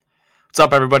What's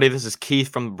up, everybody? This is Keith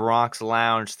from the Bronx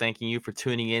Lounge. Thanking you for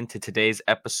tuning in to today's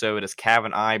episode as Cav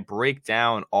and I break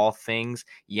down all things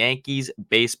Yankees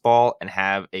baseball and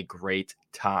have a great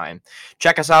time.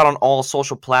 Check us out on all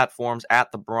social platforms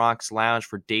at the Bronx Lounge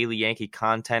for daily Yankee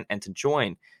content and to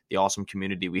join the awesome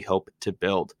community we hope to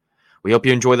build. We hope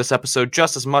you enjoy this episode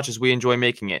just as much as we enjoy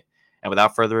making it. And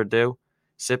without further ado,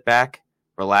 sit back,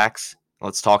 relax, and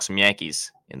let's talk some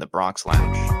Yankees in the Bronx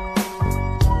Lounge.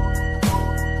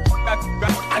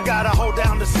 I gotta hold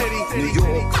down the city. New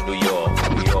York, New York,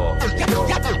 New York, New York,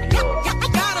 New York.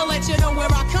 Gotta let you know where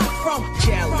I come from.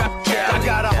 Cali. I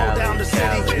gotta hold down the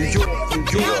city. New York, New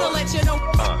Gotta York. let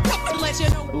you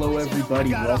know. Hello,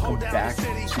 everybody. Welcome back to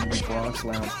the Bronx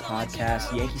Lounge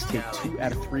podcast. Yankees take 2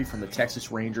 out of 3 from the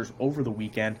Texas Rangers over the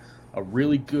weekend. A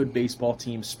really good baseball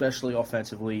team, especially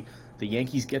offensively. The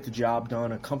Yankees get the job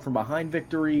done. A come-from-behind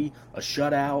victory, a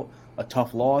shutout, a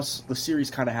tough loss. The series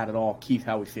kind of had it all. Keith,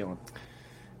 how we feeling?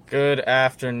 Good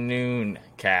afternoon,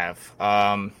 Cav.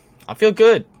 I feel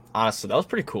good, honestly. That was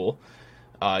pretty cool.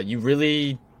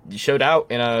 You showed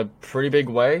out in a pretty big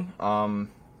way. Nothing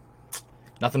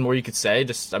more you could say.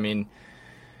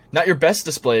 Not your best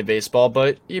display of baseball,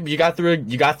 but you got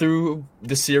through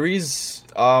the series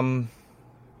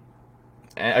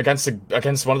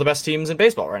against one of the best teams in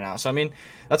baseball right now. So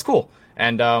that's cool,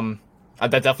 and that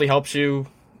definitely helps you.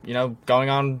 Going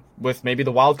on with maybe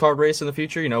the wild card race in the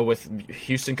future. With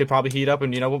Houston could probably heat up,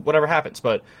 and whatever happens.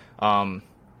 But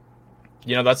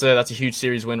that's a huge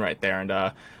series win right there, and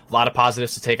a lot of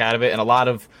positives to take out of it, and a lot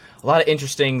of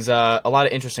interesting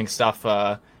stuff,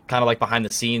 kind of like behind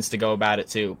the scenes to go about it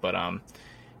too. But a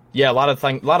lot of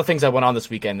things that went on this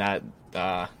weekend that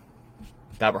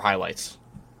were highlights.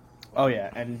 Oh, yeah,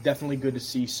 and definitely good to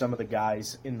see some of the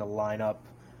guys in the lineup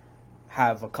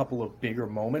have a couple of bigger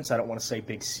moments. I don't want to say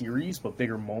big series, but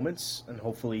bigger moments, and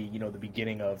hopefully, the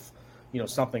beginning of,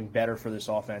 something better for this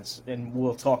offense. And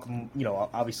we'll talk,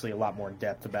 obviously a lot more in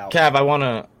depth about. Cav, I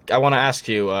wanna ask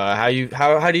you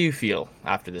how do you feel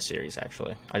after this series?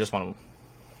 Actually, I just want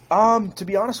to. To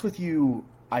be honest with you,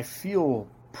 I feel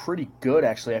pretty good.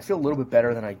 Actually, I feel a little bit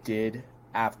better than I did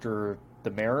after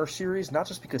the Mariners series. Not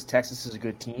just because Texas is a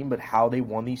good team, but how they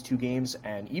won these 2 games,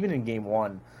 and even in Game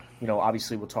 1.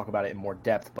 Obviously we'll talk about it in more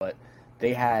depth, but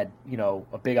they had,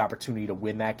 a big opportunity to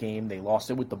win that game. They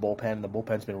lost it with the bullpen. The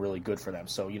bullpen's been really good for them.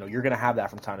 So, you're going to have that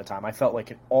from time to time. I felt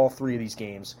like in all 3 of these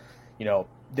games,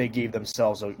 they gave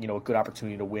themselves a good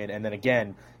opportunity to win. And then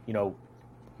again,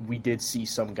 we did see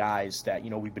some guys that,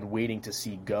 we've been waiting to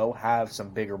see have some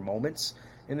bigger moments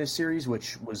in this series,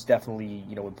 which was definitely,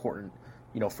 important,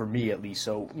 for me at least.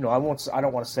 So, I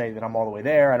don't want to say that I'm all the way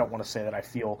there. I don't want to say that I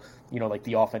feel, like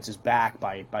the offense is back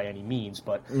by any means,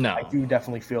 but No. I do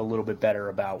definitely feel a little bit better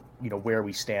about, where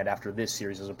we stand after this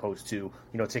series as opposed to,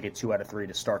 take it 2 out of 3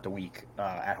 to start the week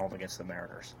at home against the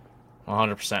Mariners.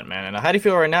 100%, man. And how do you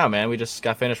feel right now, man? We just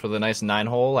got finished with a nice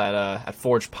 9-hole at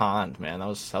Forge Pond, man. That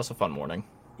was a fun morning.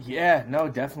 Yeah, no,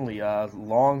 definitely.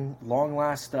 Long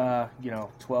last,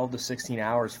 12 to 16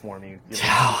 hours for me. It was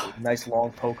a nice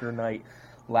long poker night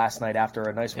last night after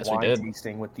a nice wine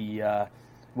tasting with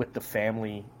the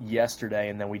family yesterday,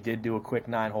 and then we did do a quick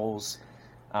 9 holes.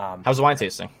 How's the wine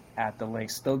tasting? At the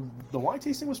links. The wine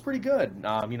tasting was pretty good.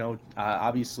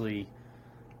 Obviously,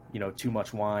 too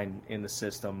much wine in the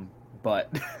system, but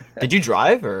Did you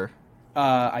drive or?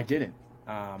 I didn't.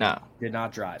 No. Did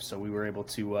not drive, so we were able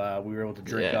to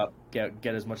drink up, get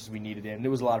as much as we needed in. It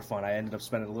was a lot of fun. I ended up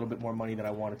spending a little bit more money than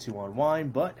I wanted to on wine,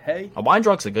 but hey, A wine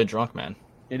drunk's a good drunk, man.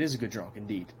 it is a good drunk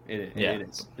indeed. It Yeah.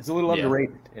 is. It's a little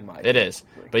underrated in my It opinion. is.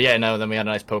 But yeah, no. Then we had a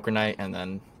nice poker night, and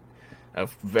then a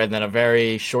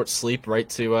very short sleep right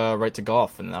to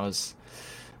golf, and that was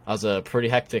a pretty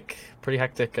hectic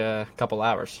couple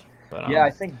hours. But Yeah,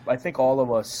 I think all of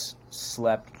us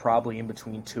slept probably in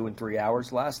between 2 and 3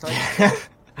 hours last night.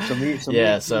 So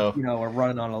we're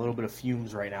running on a little bit of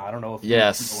fumes right now. I don't know if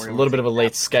yes, a little bit of a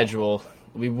late schedule.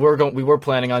 We were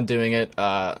planning on doing it.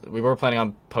 We were planning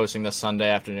on posting this Sunday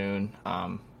afternoon.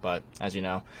 But as you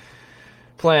know,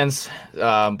 plans.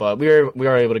 But we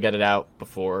were able to get it out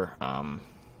before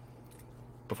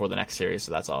the next series,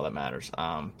 so that's all that matters.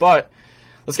 But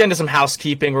let's get into some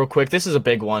housekeeping real quick. This is a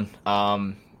big one.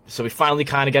 So we finally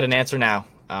kind of get an answer now.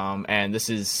 And this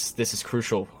is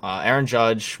crucial. Aaron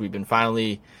Judge,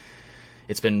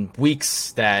 it's been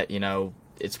weeks that,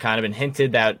 it's kind of been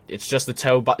hinted that it's just the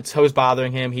toes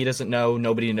bothering him. He doesn't know.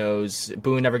 Nobody knows.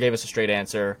 Boone never gave us a straight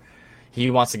answer. He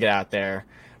wants to get out there.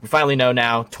 We finally know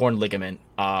now, torn ligament.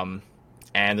 And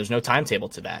there's no timetable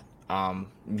to that.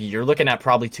 You're looking at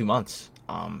probably 2 months.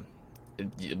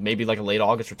 Maybe like a late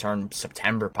August return,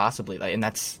 September possibly. And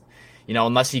that's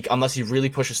unless he really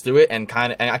pushes through it and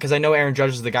because I know Aaron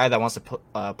Judge is the guy that wants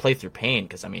to play through pain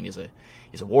because I mean he's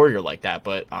a warrior like that.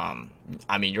 But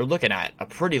I mean you're looking at a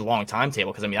pretty long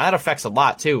timetable because I mean that affects a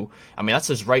lot too. I mean that's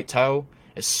his right toe,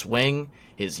 his swing,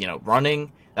 his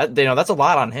running. That's a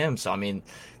lot on him. So I mean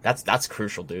that's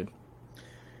crucial, dude.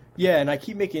 Yeah, and I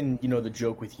keep making, the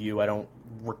joke with you. I don't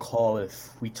recall if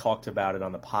we talked about it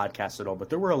on the podcast at all, but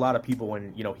there were a lot of people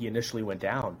when, he initially went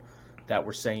down that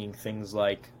were saying things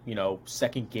like,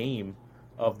 second game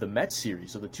of the Mets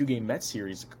series, of the 2-game Mets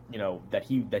series, that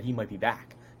he might be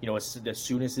back. As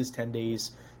soon as his 10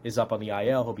 days is up on the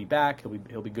IL, he'll be back.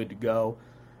 He'll be good to go.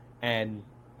 And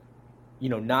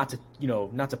not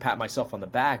to pat myself on the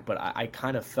back, but I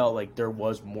kind of felt like there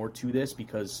was more to this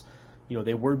because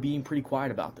they were being pretty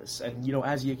quiet about this. And,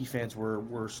 as Yankee fans,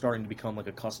 we're starting to become like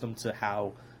accustomed to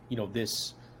how,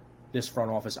 this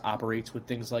front office operates with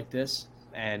things like this.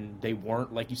 And they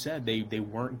weren't, like you said, they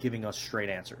weren't giving us straight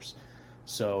answers.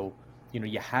 So,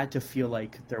 you had to feel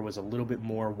like there was a little bit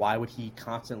more. Why would he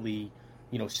constantly,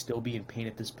 still be in pain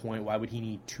at this point? Why would he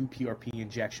need 2 PRP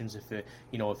injections if it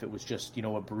was just,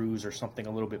 a bruise or something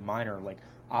a little bit minor? Like,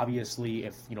 obviously,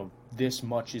 if, this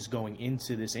much is going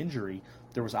into this injury,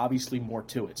 there was obviously more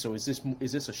to it. So is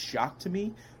this a shock to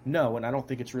me? No, and I don't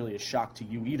think it's really a shock to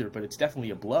you either, but it's definitely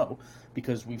a blow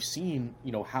because we've seen,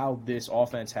 how this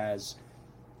offense has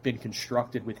been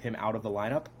constructed with him out of the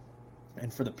lineup.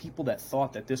 And for the people that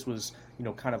thought that this was,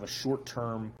 kind of a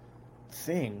short-term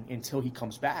thing until he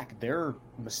comes back, they're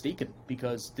mistaken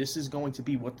because this is going to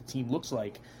be what the team looks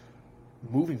like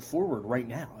moving forward right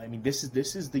now. I mean, this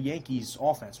is the Yankees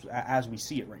offense as we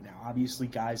see it right now. Obviously,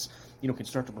 guys, can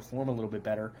start to perform a little bit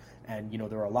better, and,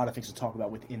 there are a lot of things to talk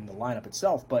about within the lineup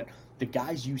itself, but the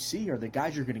guys you see are the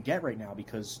guys you're going to get right now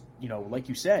because, like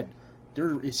you said,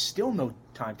 there is still no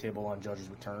timetable on Judge's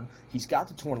return. He's got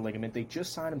the torn ligament. They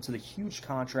just signed him to the huge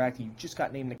contract. He just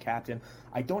got named the captain.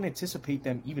 I don't anticipate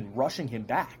them even rushing him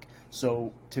back.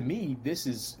 So, to me, this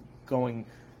is going,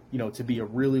 to be a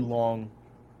really long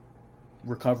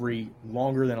recovery,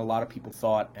 longer than a lot of people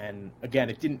thought. And again,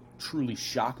 it didn't truly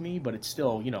shock me, but it's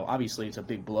still, obviously it's a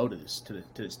big blow to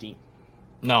this team.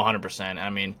 No, 100%.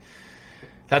 I mean,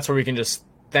 that's where we can just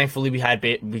thankfully we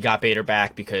got Bader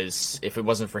back because if it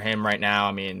wasn't for him right now,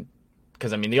 I mean,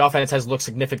 the offense has looked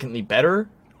significantly better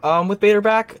with Bader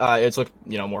back. It's looked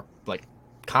more like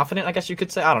confident, I guess you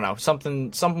could say. I don't know,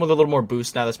 something with a little more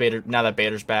boost now that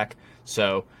Bader's back.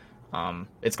 So.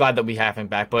 It's glad that we have him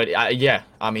back, but yeah,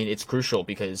 I mean, it's crucial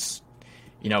because,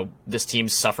 this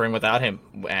team's suffering without him.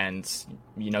 And,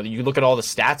 you look at all the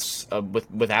stats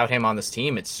without him on this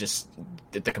team, it's just,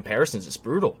 the comparisons is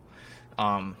brutal.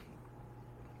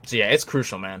 So yeah, it's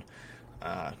crucial, man.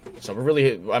 So we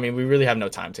really have no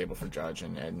timetable for Judge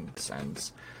and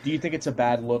do you think it's a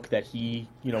bad look that he,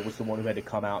 was the one who had to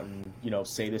come out and,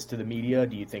 say this to the media?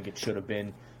 Do you think it should have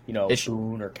been,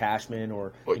 Boone or Cashman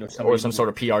or some sort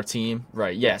of PR team?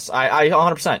 Right. Yes. I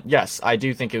 100%. Yes. I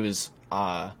do think it was,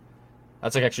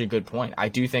 that's actually a good point. I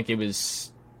do think it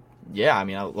was, yeah, I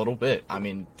mean, a little bit. I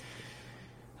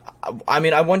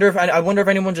wonder if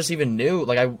anyone just even knew.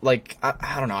 I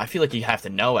don't know. I feel like you have to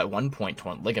know at one point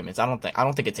torn ligaments. I don't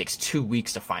think it takes 2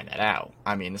 weeks to find that out.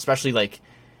 I mean, especially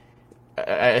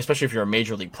if you're a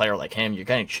major league player like him, you're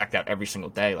getting checked out every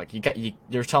single day.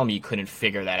 You're telling me you couldn't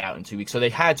figure that out in 2 weeks, so they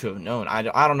had to have known. I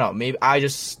don't know. Maybe I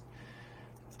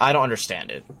don't understand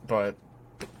it, but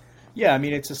yeah, I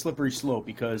mean, it's a slippery slope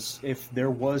because if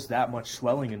there was that much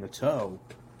swelling in the toe,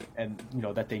 and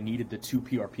that they needed the 2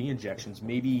 PRP injections,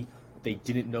 maybe they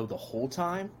didn't know the whole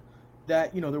time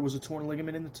that there was a torn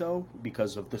ligament in the toe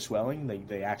because of the swelling.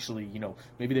 They actually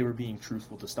maybe they were being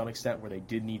truthful to some extent where they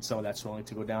did need some of that swelling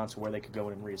to go down to where they could go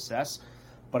in and reassess.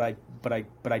 But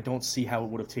I don't see how it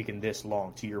would have taken this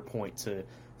long, to your point, to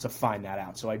find that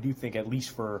out. So I do think at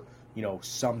least for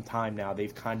some time now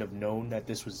they've kind of known that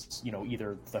this was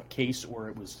either the case or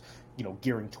it was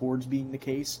gearing towards being the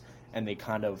case, and they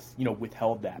kind of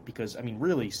withheld that because I mean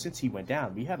really since he went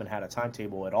down we haven't had a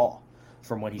timetable at all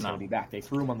from when he's going to be back. They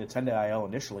threw him on the 10-day IL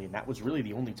initially, and that was really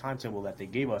the only timetable that they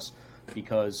gave us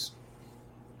because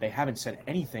they haven't said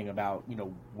anything about,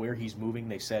 where he's moving.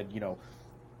 They said,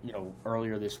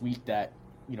 earlier this week that,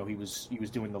 he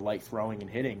was doing the light throwing and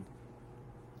hitting,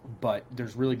 but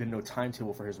there's really been no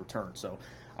timetable for his return. So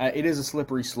it is a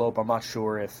slippery slope. I'm not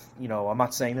sure if, I'm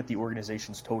not saying that the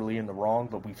organization's totally in the wrong,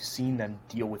 but we've seen them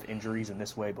deal with injuries in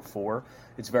this way before.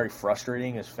 It's very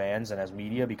frustrating as fans and as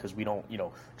media because we don't,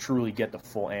 truly get the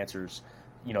full answers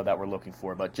that we're looking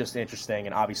for. But just interesting,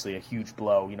 and obviously a huge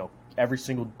blow. Every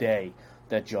single day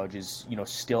that Judge is,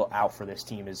 still out for this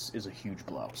team is a huge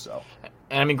blow. So,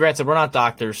 and I mean, granted, we're not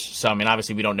doctors, so I mean,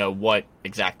 obviously, we don't know what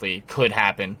exactly could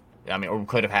happen. I mean, or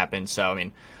could have happened. So, I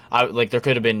mean, there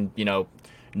could have been,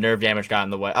 nerve damage got in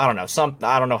the way. I don't know.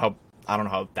 I don't know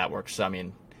how that works. So, I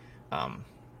mean,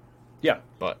 yeah.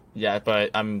 But Judge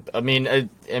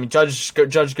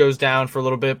goes down for a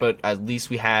little bit, but at least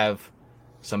we have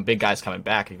some big guys coming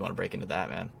back. If you want to break into that,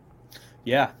 man.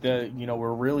 Yeah,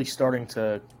 we're really starting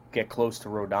to get close to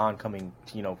Rodon coming.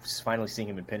 Finally seeing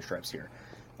him in pinstripes here.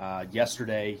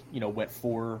 Yesterday, went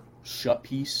 4 shut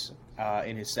piece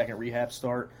in his second rehab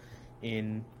start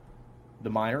in the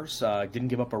minors. Didn't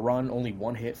give up a run, only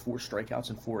 1 hit, 4 strikeouts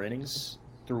in 4 innings.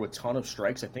 Threw a ton of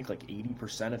strikes. I think like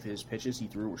 80% of his pitches he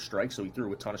threw were strikes, so he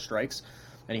threw a ton of strikes.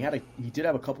 And he did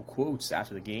have a couple quotes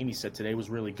after the game. He said today was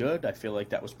really good. I feel like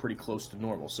that was pretty close to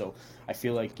normal. So I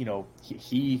feel like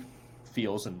he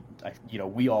feels, and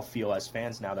we all feel as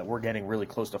fans now that we're getting really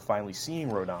close to finally seeing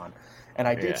Rodon. And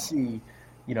I did see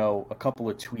a couple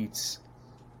of tweets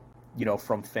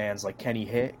from fans like, can he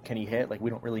hit? Like, we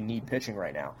don't really need pitching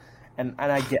right now. And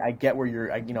I get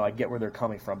where I get where they're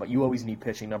coming from, but you always need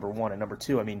pitching, number one, and number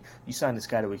two. I mean, you signed this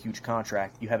guy to a huge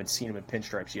contract. You haven't seen him in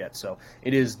pinstripes yet, so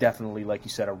it is definitely, like you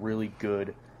said, a really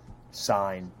good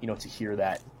sign. To hear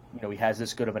that he has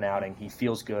this good of an outing. He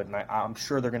feels good, and I'm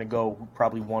sure they're going to go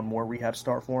probably one more rehab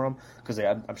start for him because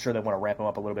I'm sure they want to ramp him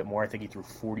up a little bit more. I think he threw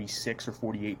 46 or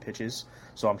 48 pitches,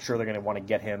 so I'm sure they're going to want to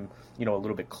get him, a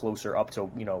little bit closer up to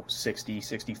 60,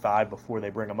 65 before they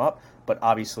bring him up. But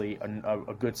obviously,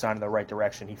 a good sign in the right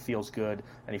direction. He feels good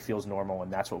and he feels normal,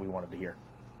 and that's what we wanted to hear.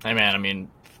 Hey man, I mean,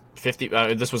 50.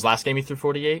 This was last game he threw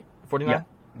 48, 49. Yeah,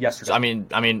 yesterday. So,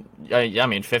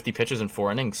 50 pitches in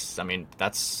 4 innings. I mean,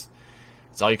 that's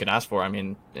all you can ask for. I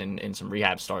mean, in some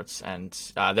rehab starts, and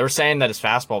they were saying that his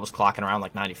fastball was clocking around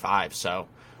like 95. So,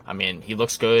 I mean, he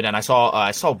looks good. And I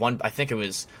saw one. I think it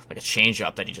was like a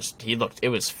changeup that he looked. It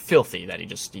was filthy that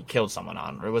he killed someone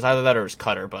on. Or it was either that or his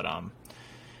cutter. But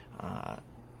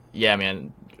yeah,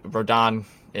 man, Rodon.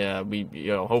 We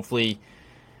hopefully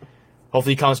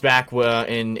he comes back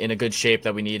in a good shape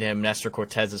that we need him. Nestor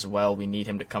Cortez as well. We need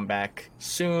him to come back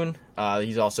soon.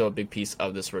 He's also a big piece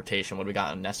of this rotation. What do we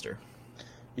got on Nestor?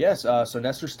 Yes, so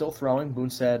Nestor's still throwing. Boone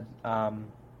said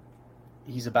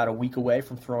he's about a week away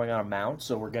from throwing on a mound,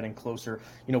 so we're getting closer.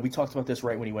 We talked about this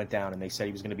right when he went down, and they said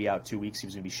he was going to be out 2 weeks. He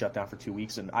was going to be shut down for 2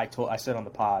 weeks, and I said on the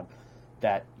pod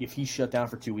that if he's shut down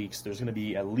for 2 weeks, there's going to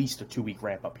be at least a 2-week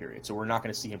ramp-up period. So we're not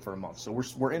going to see him for a month. So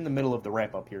we're in the middle of the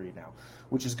ramp-up period now,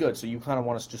 which is good. So you kind of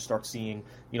want us to start seeing,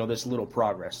 this little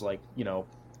progress. Like,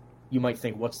 you might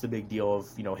think, what's the big deal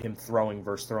of, him throwing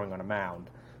versus throwing on a mound?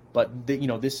 But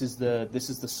this is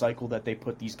the cycle that they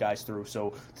put these guys through.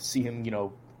 So to see him,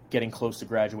 getting close to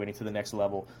graduating to the next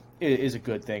level is a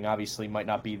good thing. Obviously, might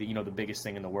not be the biggest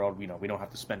thing in the world. We don't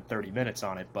have to spend 30 minutes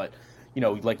on it, but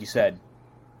like you said,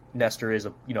 Nestor is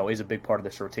a big part of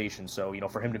this rotation. So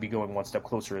for him to be going one step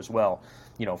closer as well,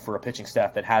 for a pitching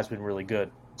staff that has been really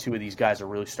good, 2 of these guys are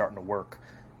really starting to work,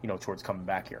 towards coming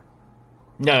back here.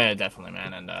 Yeah, definitely,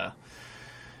 man, and.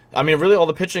 I mean, really, all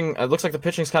the pitching. It looks like the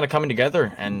pitching's kind of coming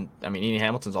together, and I mean, Ian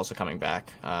Hamilton's also coming back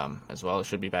as well. It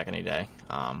should be back any day,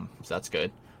 so that's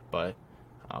good. But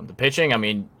the pitching, I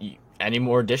mean, any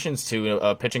more additions to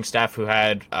a pitching staff who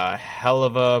had a hell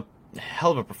of a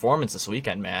performance this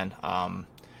weekend, man.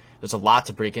 There's a lot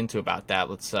to break into about that.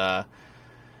 Let's.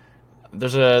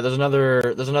 There's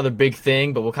another big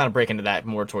thing, but we'll kind of break into that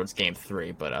more towards Game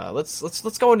 3. But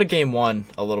let's go into Game 1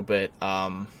 a little bit.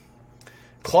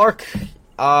 Clark.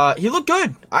 He looked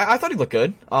good. I thought he looked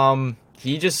good.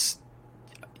 He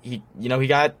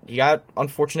got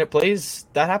unfortunate plays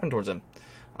that happened towards him.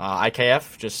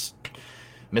 IKF just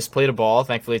misplayed a ball.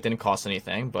 Thankfully, it didn't cost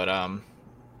anything. But a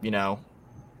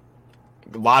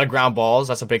lot of ground balls.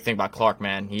 That's a big thing about Clark,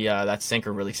 man. That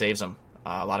sinker really saves him.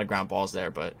 A lot of ground balls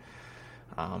there, but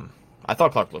I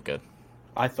thought Clark looked good.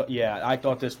 I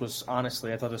thought this was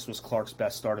Clark's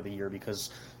best start of the year because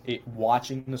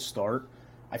watching the start,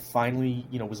 I finally,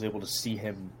 was able to see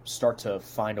him start to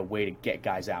find a way to get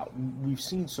guys out. We've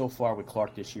seen so far with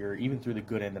Clark this year, even through the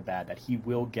good and the bad, that he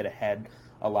will get ahead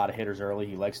a lot of hitters early.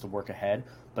 He likes to work ahead.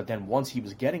 But then once he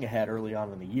was getting ahead early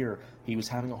on in the year, he was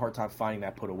having a hard time finding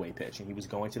that put-away pitch. And he was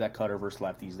going to that cutter versus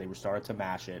lefties. They were starting to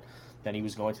mash it. Then he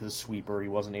was going to the sweeper. He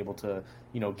wasn't able to,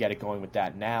 get it going with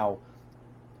that. Now,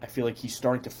 I feel like he's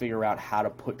starting to figure out how to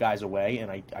put guys away. And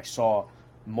I saw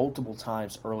multiple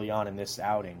times early on in this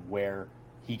outing where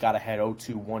he got ahead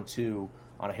 0-2, 1-2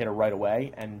 on a hitter right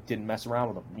away and didn't mess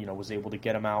around with him. Was able to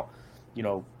get him out,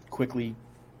 quickly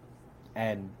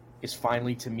and, is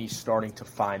finally, to me, starting to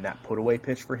find that put-away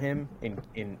pitch for him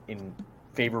in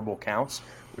favorable counts,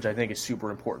 which I think is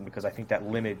super important because I think that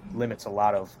limits a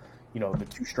lot of, the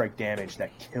two-strike damage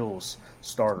that kills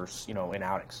starters, in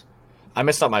outings. I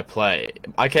messed up my play.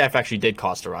 IKF actually did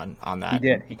cost a run on that. He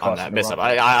did. He cost on that a miss run.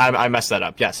 up. I messed that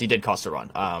up. Yes, he did cost a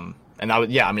run. And that was,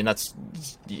 that's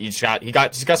he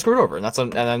got screwed over, and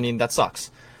that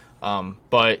sucks.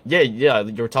 But yeah,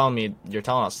 you're telling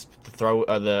us to throw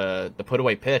the put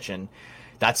away pitch, and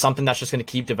that's something that's just going to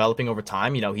keep developing over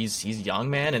time. He's young,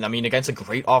 man, and against a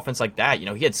great offense like that,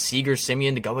 he had Seager,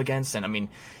 Simeon to go against, and a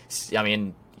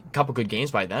couple good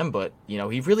games by them, but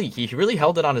he really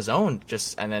held it on his own.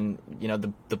 And then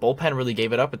the bullpen really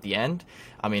gave it up at the end.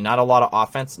 Not a lot of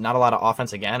offense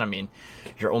again.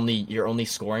 Your only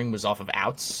scoring was off of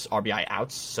outs, RBI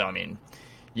outs. So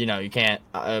you can't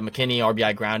McKinney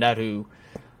RBI ground out.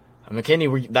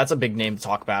 That's a big name to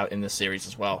talk about in this series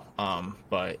as well.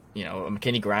 But a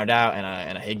McKinney ground out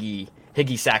and a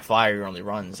Higgy sac fly are your only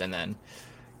runs, and then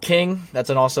King. That's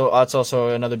also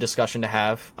another discussion to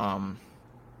have.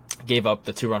 Gave up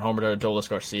the 2-run homer to Adolis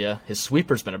Garcia. His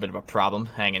sweeper's been a bit of a problem,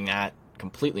 hanging that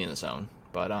completely in the zone.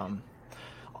 But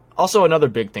also another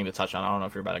big thing to touch on. I don't know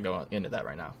if you're about to go into that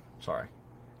right now. Sorry.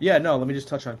 Yeah, no, let me just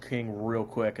touch on King real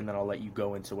quick, and then I'll let you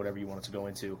go into whatever you wanted to go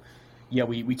into. Yeah,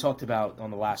 we talked about on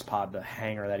the last pod the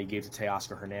hanger that he gave to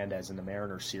Teoscar Hernandez in the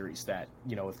Mariners series that,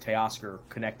 if Teoscar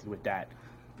connected with that,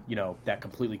 that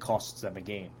completely costs them a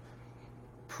game.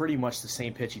 Pretty much the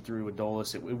same pitch he threw to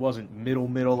Adolis. It wasn't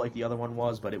middle like the other one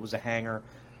was, but it was a hanger,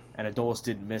 and Adolis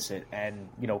didn't miss it. And,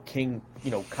 King,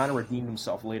 kind of redeemed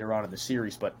himself later on in the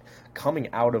series, but coming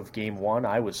out of game one,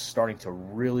 I was starting to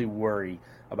really worry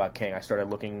about King. I started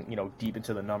looking, deep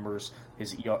into the numbers.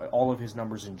 All of his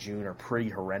numbers in June are pretty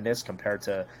horrendous compared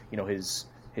to, his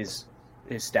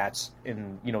stats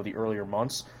in, the earlier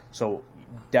months. So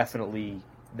definitely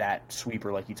that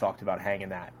sweeper, like you talked about, hanging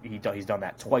that. He's done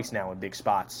that twice now in big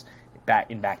spots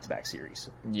in back-to-back series.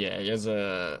 Yeah, he has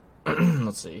a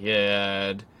let's see. He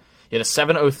had a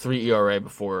 7.03 ERA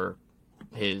before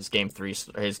his game three,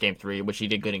 which he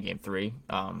did good in game 3.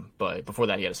 But before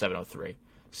that he had a 7.03.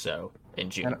 So in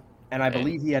June. And I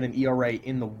believe he had an ERA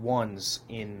in the ones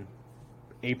in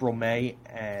April, May,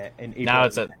 and April. Now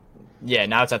it's at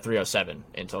 3.07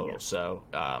 in total. Yeah. So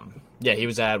he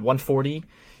was at 140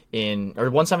 or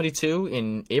 172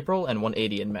 in April and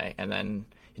 180 in May, and then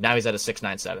now he's at a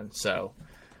 6.97. So,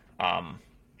 a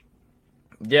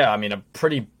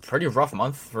pretty rough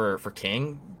month for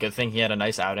King. Good thing he had a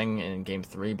nice outing in Game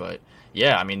 3, but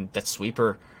that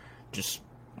sweeper just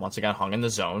once again hung in the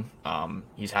zone.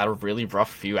 He's had a really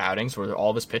rough few outings where all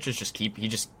of his pitches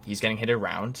he's getting hit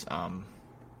around. And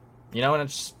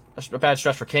it's a bad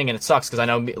stretch for King, and it sucks because I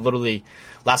know literally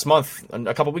last month,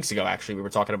 a couple weeks ago actually, we were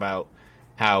talking about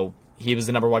how he was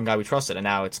the number one guy we trusted, and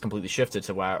now it's completely shifted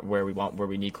to where we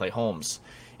need Clay Holmes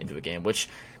into a game. Which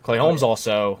Clay Holmes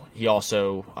also gave up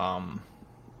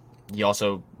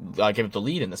the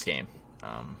lead in this game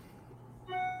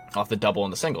off the double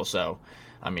and the single. So,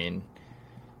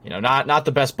 not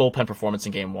the best bullpen performance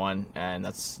in game 1, and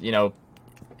that's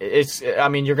it's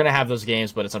you're gonna have those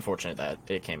games, but it's unfortunate that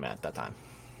it came at that time.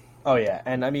 Oh yeah,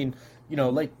 and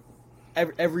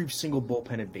every single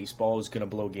bullpen in baseball is going to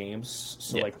blow games.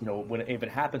 So, if it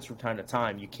happens from time to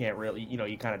time, you can't really,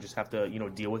 you kind of just have to,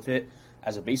 deal with it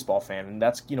as a baseball fan. And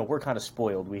that's, we're kind of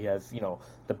spoiled. We have,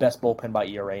 the best bullpen by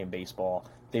ERA in baseball.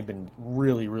 They've been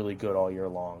really, really good all year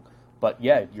long. But,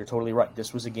 yeah, you're totally right.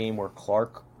 This was a game where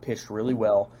Clark pitched really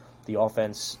well. The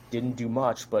offense didn't do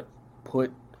much, but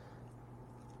put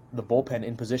the bullpen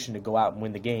in position to go out and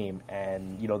win the game.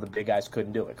 And, the big guys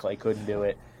couldn't do it. Clay couldn't do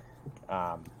it.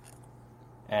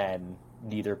 And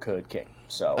neither could King.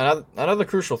 So another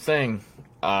crucial thing,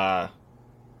 IKF,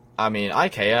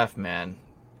 man,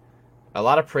 a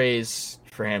lot of praise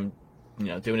for him,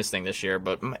 doing his thing this year.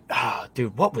 But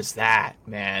dude, what was that,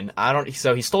 man?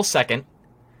 So he stole second,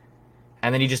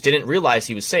 and then he just didn't realize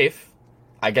he was safe.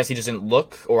 I guess he just didn't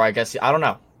look, or I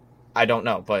don't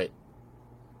know, but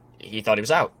he thought he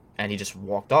was out, and he just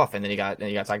walked off, and then he got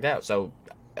tagged out. So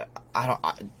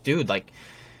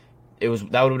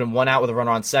that would have been 1 out with a runner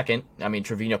on second.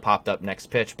 Trevino popped up next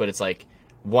pitch, but it's like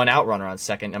 1 out runner on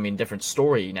second. Different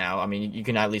story now. You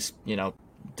can at least,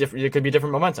 different. There could be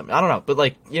different momentum. I don't know,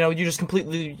 but you just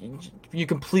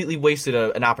completely wasted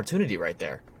an opportunity right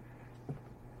there.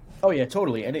 Oh yeah,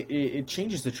 totally. And it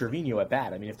changes the Trevino at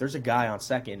bat. If there's a guy on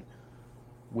second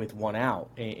with 1 out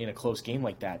in a close game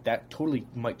like that, that totally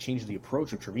might change the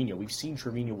approach of Trevino. We've seen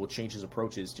Trevino will change his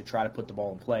approaches to try to put the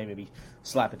ball in play, maybe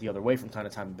slap it the other way from time to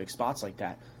time in big spots like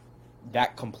that.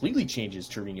 that completely changes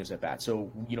Trevino's at bat.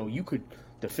 So, you could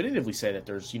definitively say that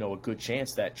there's, a good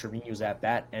chance that Trevino's at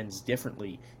bat ends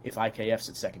differently if IKF's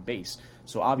at second base.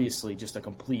 So obviously just a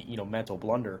complete, mental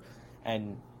blunder.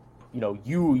 And,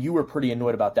 you were pretty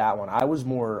annoyed about that one. I was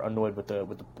more annoyed with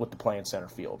the play in center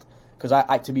field. Because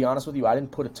I to be honest with you, I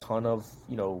didn't put a ton of,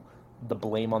 the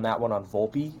blame on that one on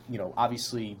Volpe.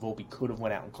 Obviously Volpe could have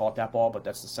went out and caught that ball, but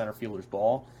that's the center fielder's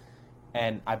ball.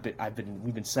 And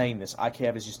we've been saying this.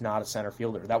 IKF is just not a center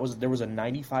fielder. There was a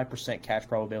 95% catch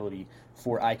probability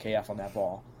for IKF on that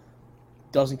ball.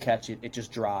 Doesn't catch it. It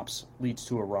just drops. Leads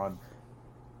to a run.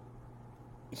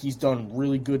 He's done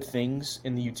really good things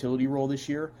in the utility role this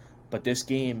year, but this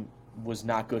game was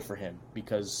not good for him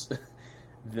because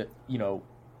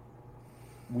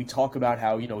we talk about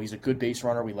how he's a good base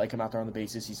runner. We like him out there on the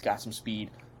bases. He's got some speed.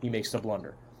 He makes the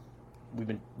blunder. We've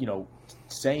been,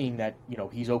 saying that,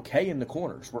 he's okay in the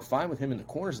corners. We're fine with him in the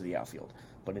corners of the outfield.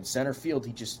 But in center field,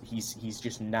 he's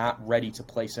just not ready to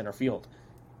play center field.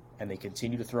 And they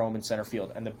continue to throw him in center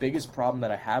field. And the biggest problem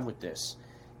that I have with this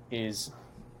is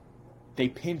they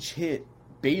pinch hit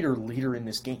Bader later in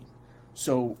this game.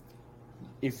 So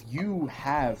if you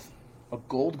have a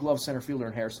Gold Glove center fielder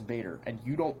in Harrison Bader, and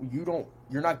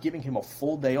you're not giving him a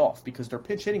full day off because they're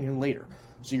pinch hitting him later.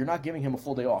 So you're not giving him a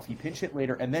full day off. He pinch hit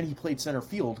later, and then he played center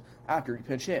field after he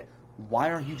pinch hit. Why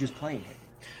aren't you just playing him?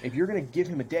 If you're going to give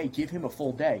him a day, give him a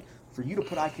full day. For you to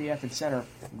put IKF in center,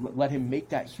 let him make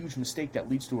that huge mistake that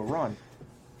leads to a run,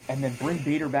 and then bring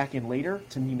Bader back in later,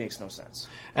 to me makes no sense.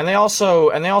 And they also,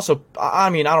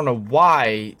 I mean, I don't know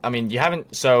why. I mean,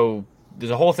 so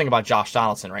there's a whole thing about Josh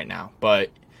Donaldson right now, but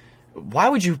why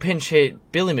would you pinch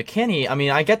hit Billy McKinney? I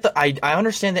mean, I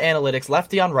understand the analytics,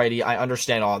 lefty on righty, I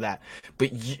understand all that.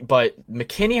 But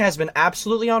McKinney has been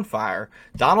absolutely on fire.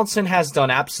 Donaldson has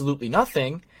done absolutely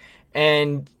nothing,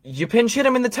 and you pinch hit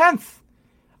him in the 10th.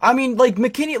 I mean,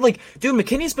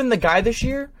 McKinney's been the guy this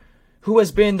year who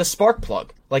has been the spark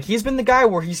plug. Like, he's been the guy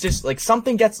where he's just,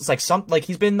 something gets,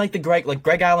 he's been like the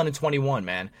Greg Allen in 21,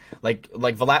 man.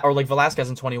 Velasquez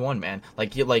in 21, man. They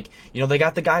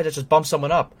got the guy that just bumps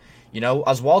someone up.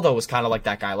 Oswaldo was kind of like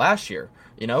that guy last year.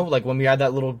 When we had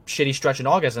that little shitty stretch in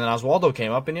August, and then Oswaldo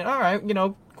came up, and all right,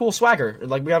 cool swagger.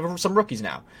 We have some rookies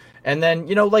now. And then,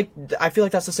 I feel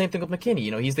like that's the same thing with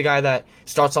McKinney. He's the guy that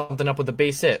starts something up with a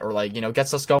base hit or,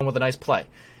 gets us going with a nice play.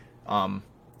 And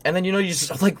then, you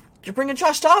just, you're bringing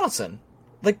Josh Donaldson.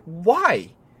 Why?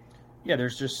 Yeah,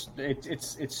 there's just,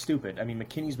 it's stupid. I mean,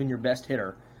 McKinney's been your best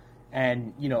hitter.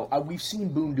 And, we've seen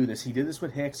Boone do this. He did this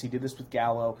with Hicks. He did this with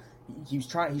Gallo. He's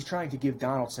trying to give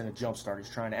Donaldson a jump start. He's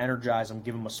trying to energize him,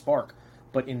 give him a spark.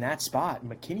 But in that spot,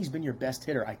 McKinney's been your best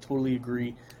hitter. I totally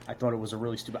agree. I thought it was a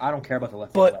really stupid. I don't care about the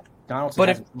left. But Donaldson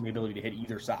has the ability to hit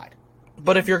either side.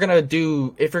 But if you're gonna try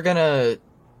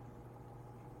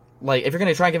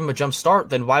and give him a jump start,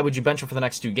 then why would you bench him for the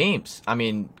next 2 games? I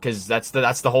mean, because that's the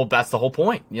whole point. That's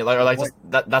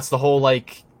the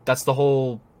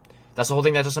whole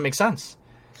thing that doesn't make sense.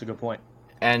 It's a good point.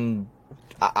 And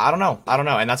I don't know,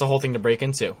 and that's a whole thing to break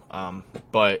into.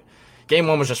 But game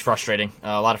 1 was just frustrating.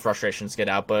 A lot of frustrations get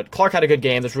out. But Clark had a good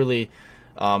game. There's really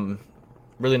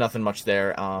nothing much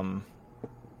there.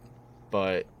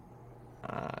 But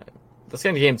let's get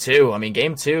into game 2. I mean,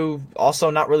 game 2,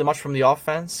 also not really much from the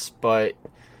offense, but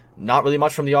not really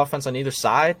much from the offense on either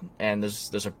side. And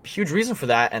there's a huge reason for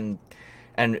that. And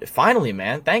finally,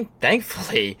 man,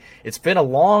 thankfully, it's been a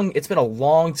long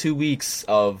 2 weeks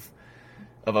of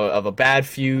a bad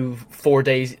few 5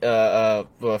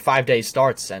 day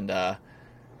starts, and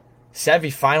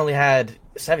Sevy finally had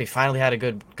a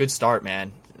good start,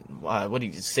 man. What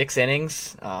 6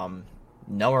 innings,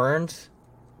 no earned.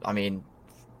 I mean,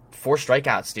 4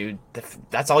 strikeouts, dude.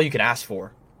 That's all you can ask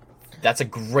for. That's a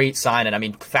great sign, and I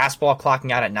mean, fastball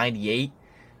clocking out at 98.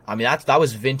 I mean, that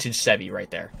was vintage Sevy right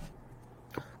there.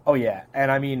 Oh yeah,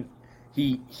 and I mean,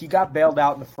 he got bailed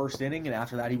out in the first inning, and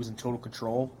after that he was in total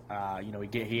control.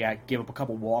 He gave up a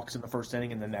couple walks in the first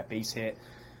inning, and then that base hit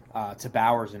to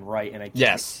Bowers in right, and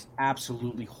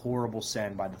absolutely horrible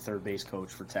send by the third base coach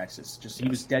for Texas. He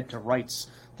was dead to rights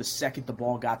the second the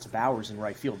ball got to Bowers in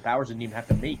right field. Bowers didn't even have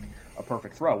to make a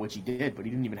perfect throw, which he did, but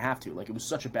he didn't even have to. It was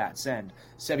such a bad send.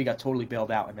 Sevy got totally bailed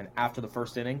out, and then after the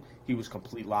first inning, he was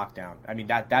complete lockdown. I mean,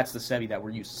 that's the Sevy that we're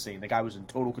used to seeing. The guy was in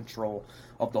total control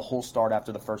of the whole start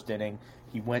after the first inning.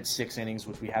 He went 6 innings,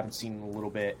 which we haven't seen in a little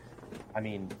bit. I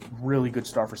mean, really good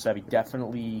start for Sevy.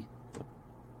 Definitely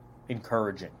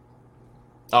encouraging.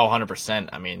 Oh, 100%.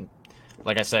 I mean,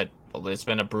 like I said, it's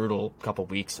been a brutal couple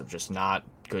weeks of just not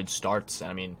good starts.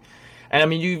 I mean,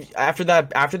 you after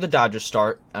the Dodgers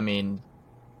start, I mean,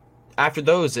 after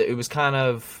those, it was kind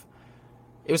of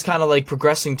it was kind of like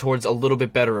progressing towards a little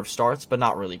bit better of starts, but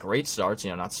not really great starts,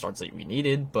 not starts that we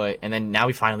needed, and then now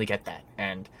we finally get that.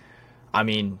 And I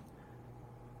mean,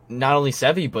 not only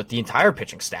Sevy, but the entire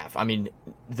pitching staff. I mean,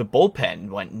 the bullpen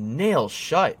went nails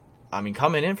shut. I mean,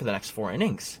 coming in for the next 4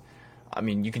 innings. I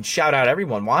mean, you can shout out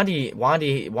everyone.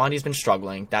 Wandy's been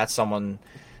struggling. That's someone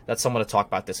to talk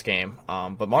about this game.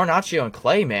 But Marinaccio and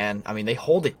Clay, man, I mean, they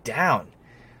hold it down.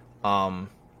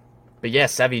 But yeah,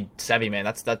 Sevy,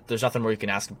 man, there's nothing more you can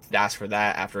ask for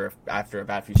that after a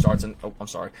bad few starts. And I'm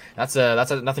sorry, that's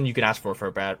nothing you can ask for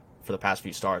the past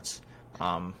few starts.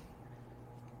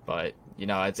 But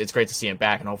it's great to see him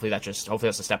back, and hopefully that's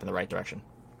a step in the right direction.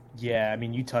 Yeah, I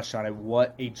mean, you touched on it.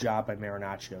 What a job by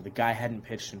Marinaccio. The guy hadn't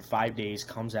pitched in 5 days,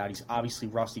 comes out. He's obviously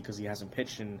rusty because he hasn't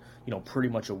pitched in, pretty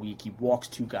much a week. He walks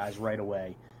 2 guys right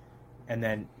away. And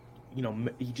then,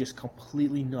 he just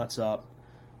completely nuts up.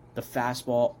 The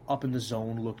fastball up in the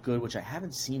zone looked good, which I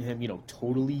haven't seen him,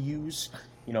 totally use,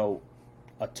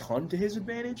 a ton to his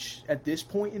advantage at this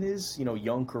point in his,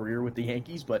 young career with the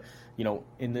Yankees. But,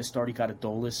 in this start, he got a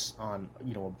Dolis on,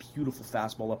 a beautiful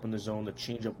fastball up in the zone. The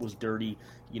changeup was dirty,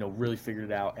 really figured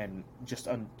it out, and just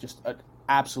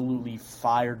absolutely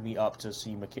fired me up to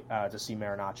see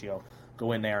Marinaccio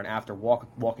go in there, and after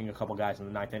walking a couple guys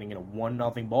in the 9th inning in a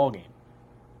 1-0 ball game,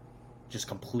 just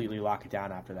completely lock it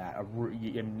down after that. I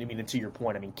mean, and to your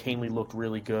point, I mean, Canely looked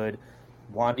really good.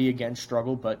 Wandy again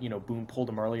struggled, but Boone pulled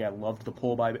him early. I loved the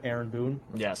pull by Aaron Boone.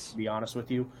 Yes. To be honest with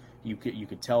you, you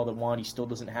could tell that Wandy still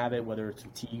doesn't have it, whether it's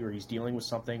fatigue or he's dealing with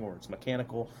something or it's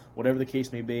mechanical, whatever the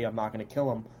case may be. I'm not going to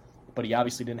kill him, but he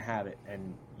obviously didn't have it.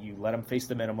 And you let him face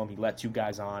the minimum. He let 2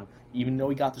 guys on, even though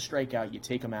he got the strikeout. You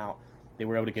take him out. They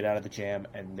were able to get out of the jam,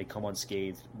 and they come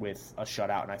unscathed with a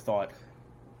shutout. And I thought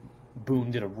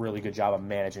Boone did a really good job of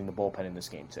managing the bullpen in this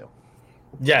game too.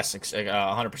 Yes,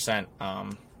 100%.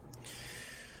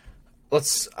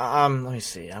 Let me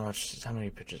see how many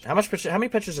pitches did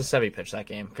Sevy pitch that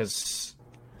game? Because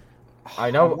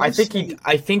I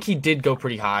think he did go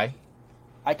pretty high.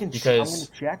 I'm going to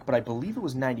check, but I believe it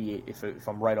was 98 if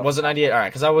I'm right. Was it 98? All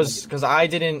right,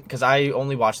 because I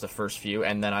only watched the first few,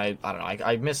 and then I don't know,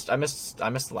 I missed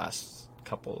the last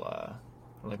couple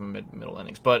like middle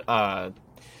innings, but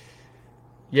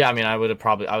yeah, I mean, I was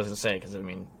going to say, because I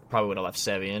mean, probably would have left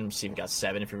Sevy in, see if he got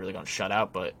 7 if you're really going to shut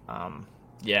out, but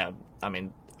yeah, I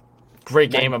mean,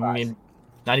 great game. 95. I mean,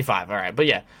 95. All right, but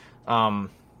yeah, I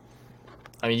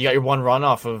mean, you got your 1 run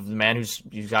off of the man who's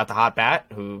got the hot bat,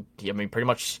 who pretty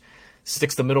much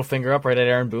sticks the middle finger up right at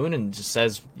Aaron Boone and just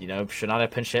says, should not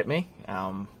have pinch hit me.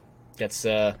 Gets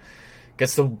the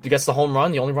home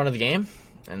run, the only run of the game,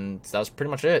 and that was pretty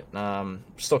much it.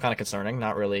 Still kind of concerning,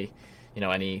 not really,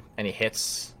 any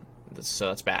hits, so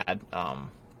that's bad.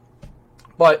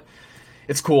 But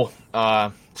it's cool.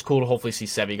 It's cool to hopefully see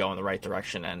Sevy go in the right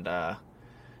direction, and yeah,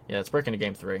 let's break into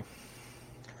Game 3.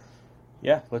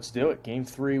 Yeah, let's do it. Game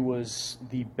 3 was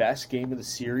the best game of the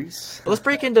series. Let's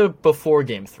break into before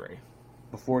Game 3.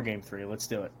 Before Game 3, let's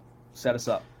do it. Set us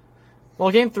up.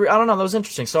 Well, Game 3, I don't know, that was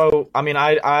interesting. So, I mean,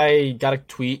 I got a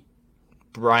tweet.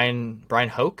 Brian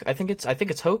Hoke, I think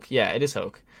it's Hoke. Yeah, it is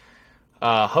Hoke.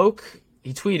 Hoke,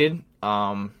 he tweeted.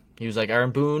 He was like, Aaron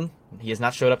Boone, he has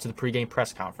not showed up to the pregame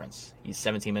press conference. He's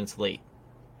 17 minutes late.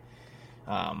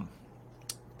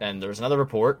 Then there was another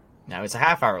report. Now it's a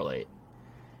half hour late.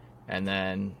 And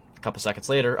then a couple seconds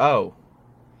later,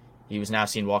 he was now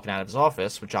seen walking out of his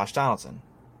office with Josh Donaldson.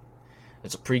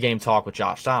 It's a pregame talk with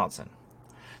Josh Donaldson.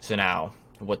 So now,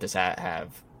 what does that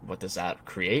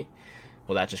create?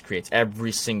 Well, that just creates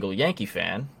every single Yankee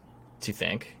fan to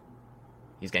think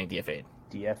he's getting DFA'd.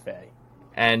 DFA.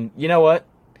 And you know what?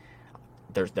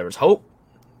 There was hope.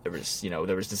 There was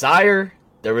desire.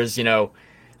 There was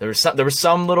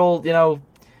some little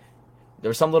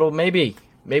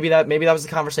maybe that was the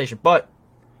conversation. But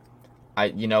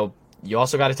you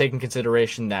also got to take in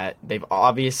consideration that they've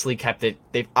obviously kept it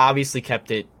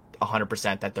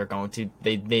 100% that they're going to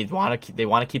they want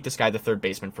to keep this guy the third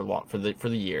baseman for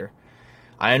the year.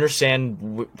 I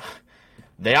understand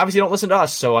they obviously don't listen to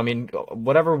us, so I mean,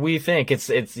 whatever we think, it's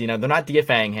they're not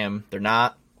DFAing him.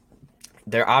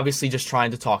 They're obviously just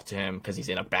trying to talk to him because he's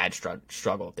in a bad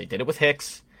struggle. They did it with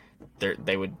Hicks.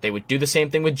 They would do the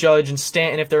same thing with Judge and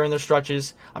Stanton if they're in their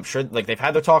stretches. I'm sure they've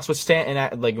had their talks with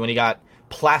Stanton when he got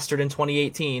plastered in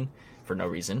 2018 for no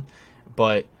reason,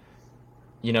 but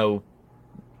it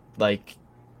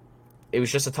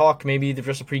was just a talk, maybe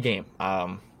just a pregame.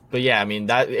 But yeah, I mean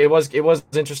that it was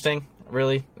interesting,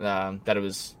 really, that it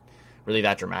was really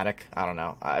that dramatic. I don't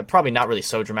know, probably not really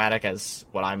so dramatic as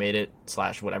what I made it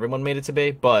 / what everyone made it to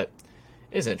be, but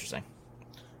it's interesting.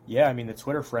 Yeah, I mean, the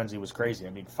Twitter frenzy was crazy. I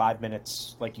mean, 5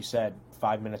 minutes, like you said,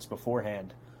 5 minutes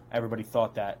beforehand, everybody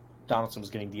thought that Donaldson was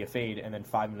getting DFA'd, and then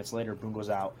 5 minutes later, Boone goes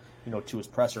out, to his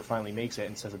presser, finally makes it,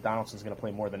 and says that Donaldson's going to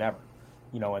play more than ever,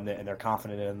 and they're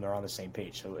confident and they're on the same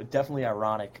page. So it's definitely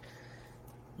ironic.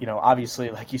 Obviously,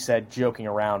 like you said, joking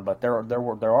around, but there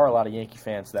are a lot of Yankee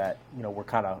fans that were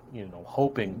kind of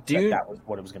hoping that was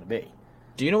what it was going to be.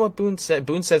 Do you know what Boone said?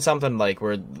 Boone said something like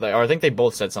or I think they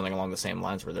both said something along the same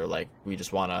lines where they're like, we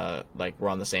just want to, like, we're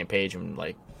on the same page and,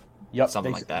 like,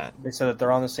 something like that. They said that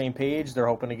they're on the same page. They're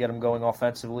hoping to get him going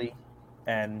offensively.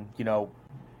 And,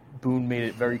 Boone made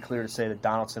it very clear to say that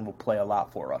Donaldson will play a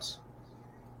lot for us.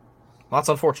 Well, that's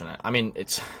unfortunate. I mean,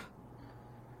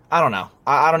 I don't know.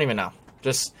 I don't even know.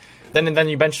 Just then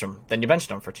you benched him. Then you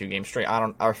benched him for 2 games straight.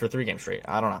 Or for 3 games straight.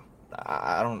 I don't know.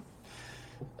 I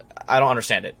don't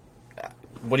understand it.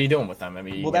 What are you doing with them? I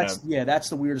mean, well, that's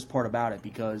the weirdest part about it,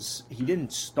 because he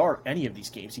didn't start any of these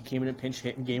games. He came in and pinch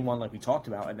hit in game 1, like we talked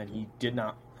about, and then he did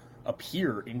not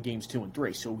appear in games 2 and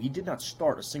 3. So he did not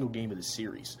start a single game of the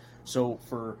series. So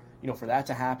for that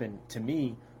to happen, to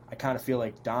me, I kind of feel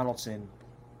like Donaldson,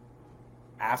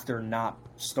 after not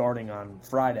starting on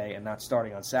Friday and not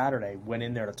starting on Saturday, went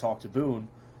in there to talk to Boone.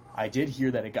 I did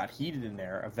hear that it got heated in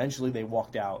there. Eventually they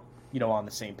walked out, on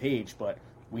the same page, but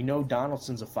we know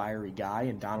Donaldson's a fiery guy,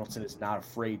 and Donaldson is not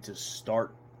afraid to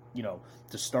start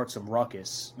some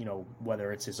ruckus,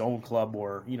 whether it's his own club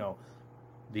or,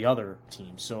 the other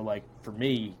team. So, like, for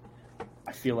me,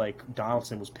 I feel like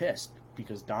Donaldson was pissed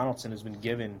because Donaldson has been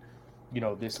given,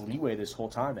 this leeway this whole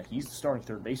time that he's the starting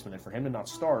third baseman, and for him to not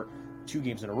start 2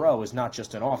 games in a row is not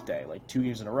just an off day. Like, 2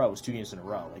 games in a row is 2 games in a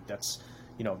row. Like, that's,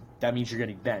 that means you're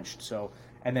getting benched. So,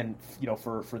 and then,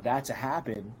 for that to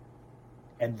happen,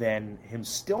 and then him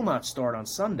still not start on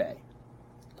Sunday,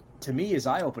 to me is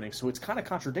eye-opening. So it's kind of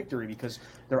contradictory because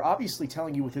they're obviously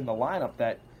telling you within the lineup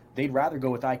that they'd rather go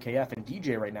with IKF and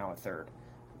DJ right now at third.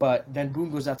 But then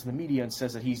Boone goes out to the media and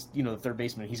says that he's, the third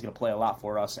baseman, and he's going to play a lot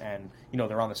for us, and,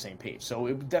 they're on the same page. So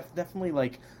it definitely,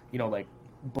 like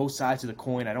both sides of the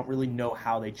coin. I don't really know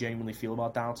how they genuinely feel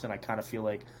about Donaldson. I kind of feel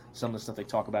like some of the stuff they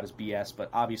talk about is BS, but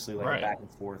obviously, like, right. Back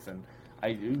and forth, and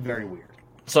very weird.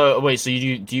 So wait, so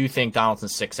do you think Donaldson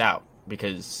sticks out?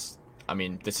 Because I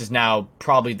mean, this is now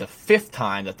probably the 5th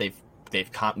time that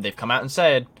they've come out and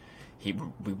said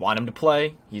we want him to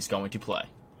play. He's going to play.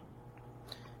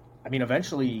 I mean,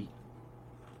 eventually,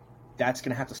 that's going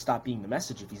to have to stop being the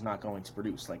message if he's not going to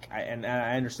produce. Like, I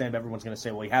understand everyone's going to say,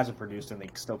 well, he hasn't produced, and they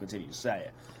still continue to say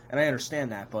it, and I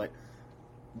understand that, but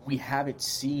we haven't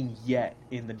seen yet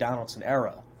in the Donaldson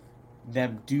era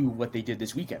them do what they did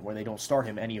this weekend, where they don't start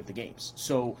him any of the games.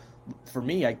 So for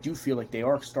me, I do feel like they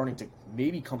are starting to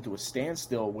maybe come to a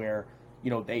standstill where,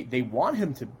 they want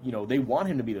him to, they want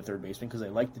him to be the third baseman because they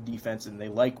like the defense and they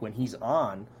like when he's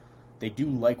on. They do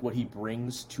like what he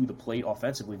brings to the plate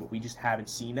offensively, but we just haven't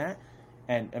seen that.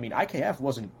 And I mean, IKF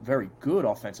wasn't very good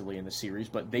offensively in the series,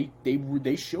 but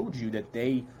they showed you that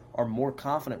they are more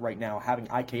confident right now having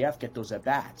IKF get those at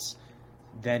bats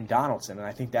than Donaldson, and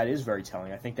I think that is very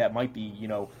telling. I think that might be,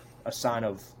 a sign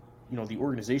of, the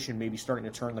organization maybe starting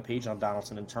to turn the page on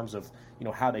Donaldson in terms of,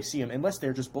 how they see him, unless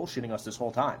they're just bullshitting us this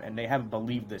whole time, and they haven't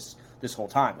believed this whole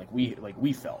time, like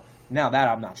we felt. Now that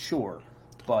I'm not sure,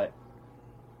 but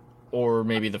or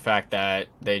maybe the fact that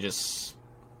they just,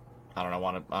 I don't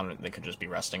know, they could just be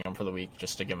resting him for the week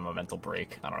just to give him a mental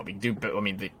break. I don't know.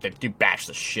 They do bash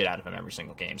the shit out of him every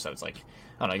single game, so it's like,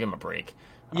 I don't know, give him a break.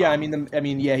 Yeah,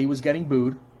 he was getting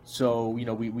booed. So,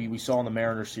 we saw in the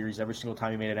Mariners series, every single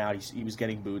time he made it out, he was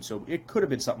getting booed. So it could have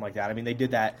been something like that. I mean, they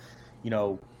did that,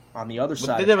 on the other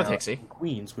side. They did with Hixie.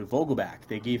 Queens with Vogelback.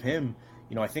 They gave him,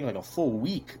 I think like a full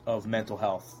week of mental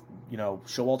health.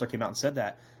 Showalter came out and said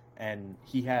that, and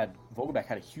Vogelback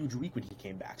had a huge week when he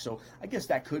came back. So I guess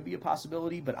that could be a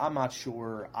possibility, but I'm not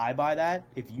sure I buy that.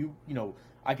 If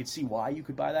I could see why you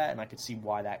could buy that, and I could see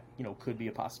why that, could be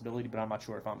a possibility, but I'm not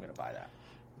sure if I'm going to buy that.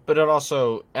 But it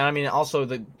also, and I mean, also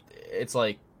it's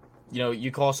like,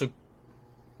 you could also,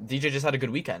 DJ just had a good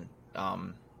weekend.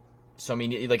 So I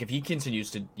mean, like if he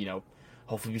continues to,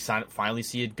 hopefully we finally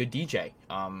see a good DJ.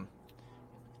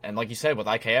 And like you said, with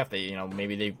IKF,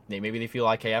 maybe they feel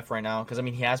IKF right now because I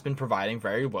mean he has been providing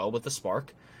very well with the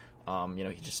spark. He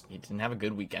didn't have a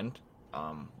good weekend,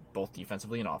 both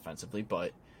defensively and offensively.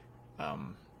 But I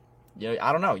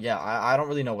don't know. Yeah, I don't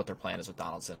really know what their plan is with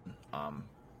Donaldson.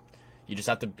 You just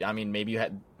have to. I mean, maybe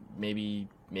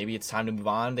it's time to move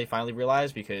on. They finally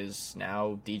realize because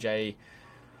now DJ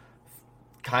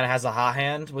kind of has a hot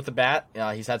hand with the bat.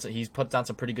 He's put down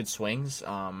some pretty good swings.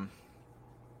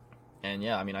 And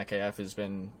yeah, I mean IKF's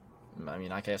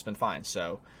been fine.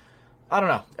 So I don't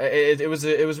know. It was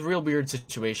a real weird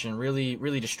situation,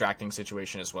 really distracting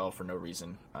situation as well for no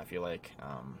reason. I feel like,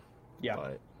 Yeah.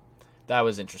 But that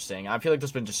was interesting. I feel like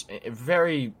there's been just a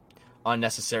very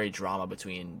unnecessary drama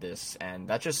between this, and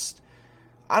that just,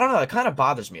 I don't know. It kind of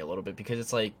bothers me a little bit because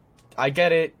it's like, I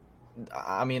get it.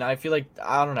 I mean, I feel like,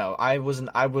 I don't know. I wasn't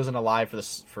alive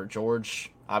for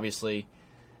George, obviously.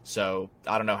 So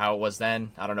I don't know how it was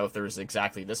then. I don't know if there was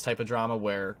exactly this type of drama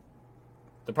where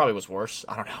there probably was worse.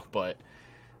 I don't know, but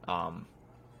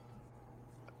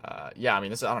yeah. I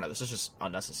mean, I don't know. This is just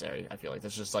unnecessary. I feel like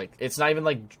this is just like it's not even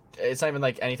like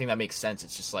anything that makes sense.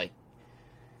 It's just like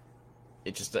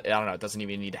I don't know. It doesn't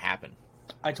even need to happen.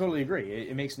 I totally agree.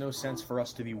 It makes no sense for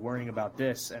us to be worrying about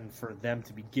this and for them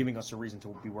to be giving us a reason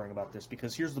to be worrying about this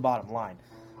because here's the bottom line.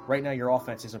 Right now, your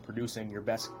offense isn't producing. Your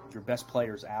best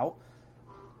players out.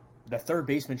 The third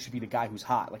baseman should be the guy who's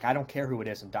hot. Like, I don't care who it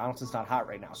is, and Donaldson's not hot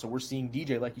right now. So we're seeing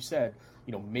DJ, like you said,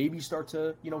 maybe start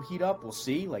to, heat up. We'll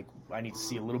see. Like, I need to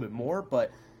see a little bit more,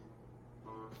 but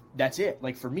that's it.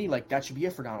 Like, for me, like, that should be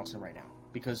it for Donaldson right now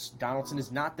because Donaldson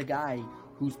is not the guy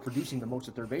who's producing the most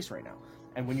at third base right now.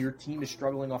 And when your team is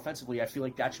struggling offensively, I feel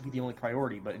like that should be the only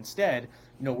priority. But instead,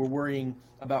 we're worrying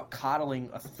about coddling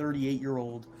a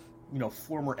 38-year-old,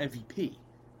 former MVP.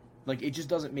 Like, it just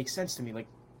doesn't make sense to me. Like,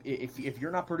 if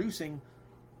you're not producing,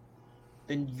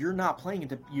 then you're not playing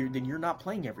then you're not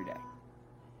playing every day.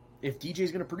 If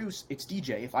DJ's going to produce, it's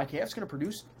DJ. If IKF's going to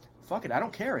produce, fuck it, I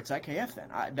don't care. It's IKF then.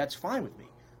 That's fine with me.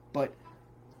 But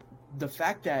the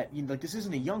fact that this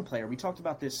isn't a young player. We talked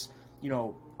about this,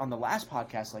 on the last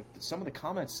podcast. Like some of the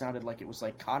comments sounded like it was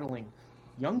like coddling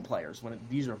young players when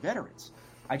these are veterans.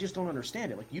 I just don't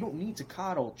understand it. Like you don't need to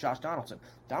coddle Josh Donaldson.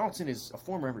 Donaldson is a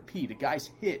former MVP. The guy's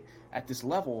hit at this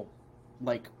level.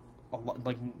 Like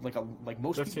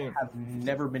most 15. people have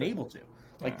never been able to.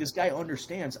 Like this guy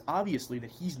understands obviously that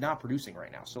he's not producing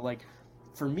right now. So like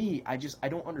for me, I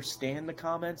don't understand the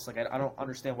comments. Like I don't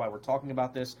understand why we're talking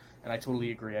about this, and I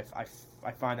totally agree.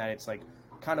 I find that it's like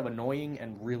kind of annoying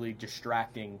and really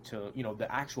distracting to the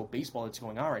actual baseball that's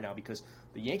going on right now because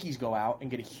the Yankees go out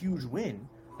and get a huge win,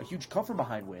 a huge come from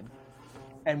behind win,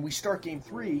 and we start Game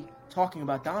 3 talking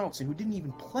about Donaldson who didn't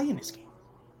even play in this game.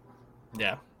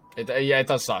 Yeah. It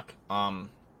does suck.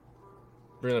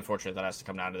 Really unfortunate that has to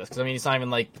come down to this because I mean it's not even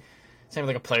like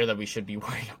a player that we should be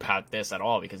worrying about this at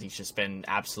all because he's just been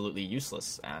absolutely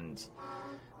useless and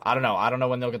I don't know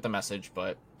when they'll get the message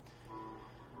but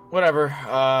whatever.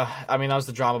 I mean that was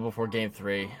the drama before Game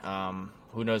 3.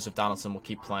 Who knows if Donaldson will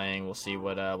keep playing? We'll see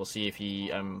we'll see if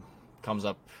he comes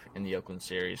up in the Oakland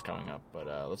series coming up.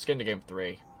 But let's get into Game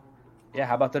 3. Yeah,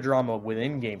 how about the drama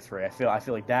within Game 3? I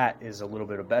feel like that is a little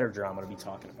bit of better drama to be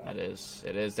talking about. It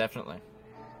is definitely.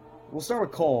 We'll start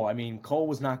with Cole. I mean, Cole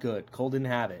was not good. Cole didn't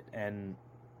have it, and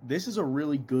this is a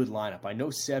really good lineup. I know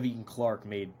Sevy and Clark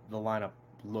made the lineup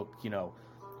look,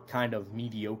 kind of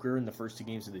mediocre in the first 2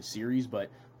 games of this series, but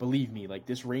believe me, like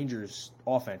this Rangers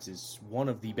offense is one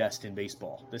of the best in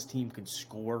baseball. This team can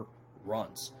score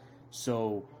runs.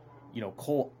 So,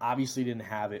 Cole obviously didn't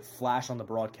have it. Flash on the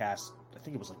broadcast, I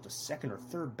think it was like the second or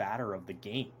third batter of the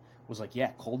game, was like,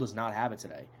 yeah, Cole does not have it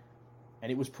today.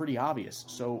 And it was pretty obvious.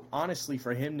 So, honestly,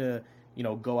 for him to,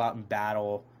 go out and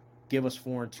battle, give us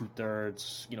 4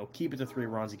 2/3, keep it to 3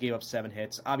 runs, he gave up 7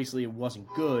 hits. Obviously, it wasn't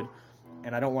good,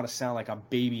 and I don't want to sound like I'm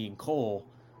babying Cole,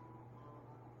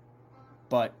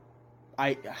 but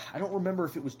I don't remember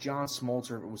if it was John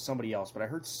Smoltz or if it was somebody else, but I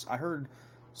heard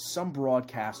some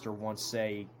broadcaster once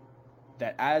say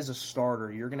that as a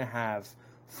starter, you're going to have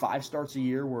 5 starts a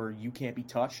year where you can't be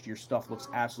touched. Your stuff looks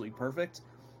absolutely perfect.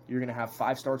 You're going to have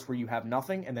 5 starts where you have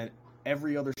nothing, and then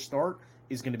every other start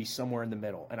is going to be somewhere in the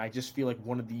middle. And I just feel like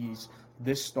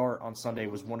this start on Sunday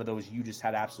was one of those you just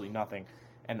had absolutely nothing.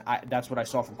 And that's what I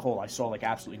saw from Cole. I saw like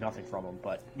absolutely nothing from him.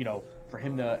 But, for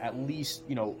him to at least,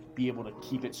 be able to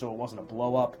keep it so it wasn't a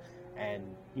blow up and,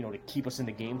 to keep us in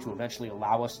the game to eventually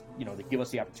allow us, to give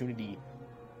us the opportunity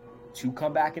to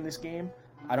come back in this game.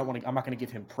 I'm not going to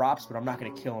give him props, but I'm not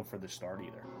going to kill him for the start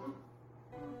either.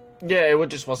 Yeah, it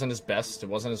just wasn't his best. It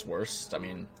wasn't his worst. I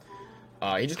mean,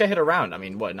 he just got hit around. I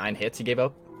mean, 9 hits he gave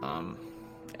up?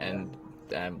 And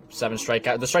 7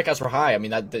 strikeouts. The strikeouts were high. I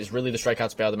mean, that is really the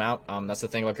strikeouts bailed him out. That's the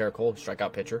thing about Garrett Cole,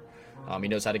 strikeout pitcher. He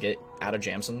knows how to get out of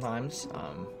jam sometimes.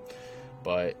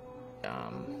 But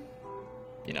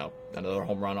another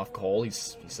home run off Cole.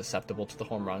 He's susceptible to the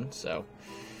home run. So,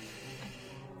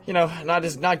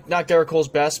 not Garrett Cole's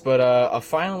best, but a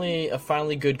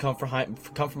finally good come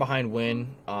from behind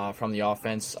win from the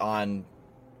offense on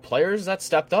players that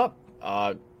stepped up.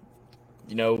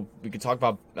 We could talk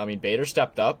about. I mean, Bader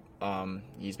stepped up.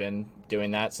 He's been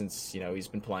doing that since he's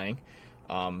been playing.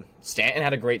 Stanton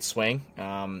had a great swing,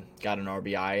 got an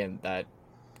RBI, and that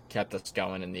kept us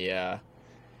going in the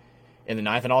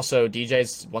ninth. And also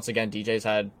DJ's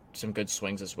had some good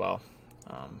swings as well.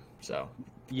 So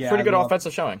Yeah, pretty good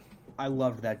offensive showing. I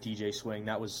loved that DJ swing.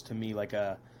 That was, to me, like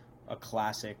a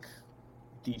classic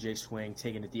DJ swing,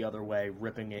 taking it the other way,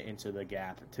 ripping it into the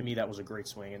gap. To me, that was a great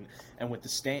swing. And with the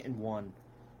Stanton one,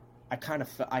 I kind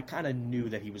of knew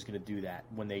that he was going to do that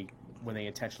when they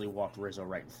intentionally walked Rizzo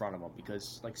right in front of him,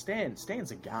 because like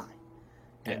Stan's a guy,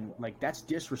 and like that's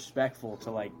disrespectful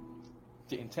to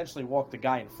intentionally walk the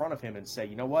guy in front of him and say,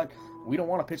 you know what, we don't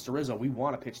want to pitch to Rizzo, we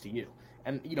want to pitch to you.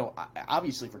 And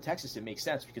obviously for Texas it makes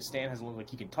sense because Stan hasn't looked like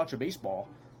he can touch a baseball,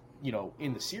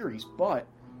 in the series, but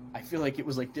I feel like it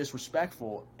was like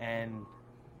disrespectful, and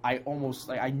I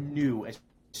knew as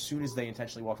soon as they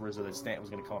intentionally walked Rizzo that Stanton was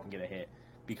going to come up and get a hit,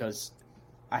 because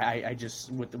I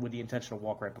just with the intentional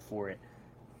walk right before it.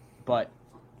 But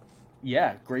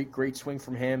yeah, great swing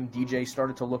from him. DJ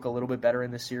started to look a little bit better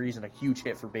in this series, and a huge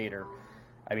hit for Bader.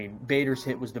 I mean, Bader's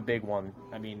hit was the big one.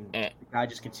 I mean, the guy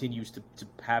just continues to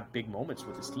have big moments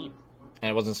with his team. And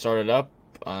it wasn't started up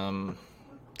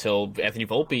till Anthony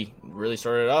Volpe really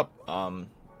started up.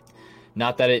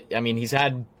 Not that it. I mean, he's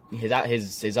had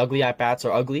his ugly at bats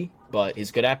are ugly, but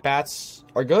his good at bats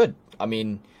are good. I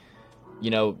mean,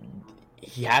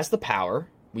 he has the power.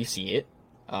 We see it.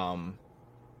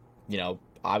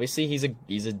 Obviously he's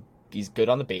good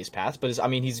on the base paths, but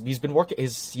he's been working.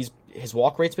 His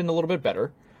walk rate's been a little bit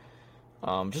better,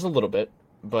 just a little bit,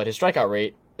 but his strikeout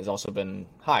rate has also been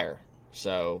higher.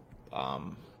 So,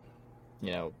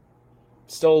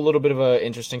 still a little bit of an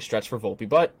interesting stretch for Volpe,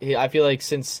 but I feel like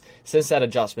since that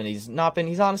adjustment, he's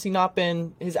honestly not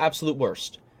been his absolute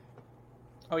worst.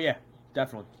 Oh yeah,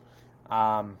 definitely.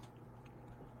 The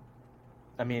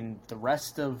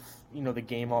rest of the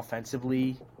game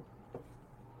offensively,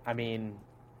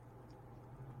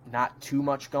 not too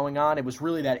much going on. It was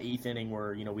really that eighth inning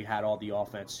where we had all the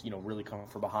offense really coming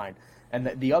from behind.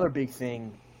 And the other big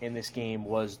thing in this game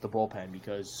was the bullpen,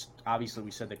 because obviously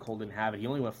we said that Cole didn't have it. He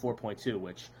only went 4.2,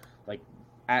 which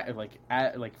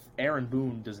Aaron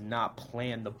Boone does not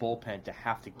plan the bullpen to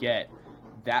have to get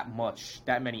that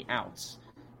many outs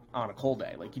on a Cole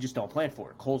day. Like, you just don't plan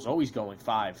for it. Cole's always going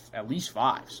at least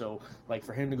five. So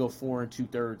for him to go 4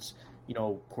 2/3,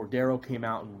 Cordero came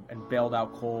out and bailed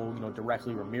out Cole,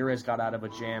 directly. Ramirez got out of a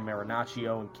jam.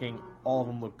 Marinaccio and King, all of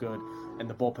them looked good. And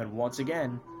the bullpen once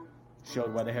again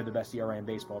showed why they had the best ERA in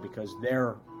baseball, because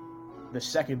they're the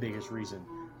second biggest reason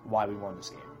why we won this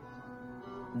game.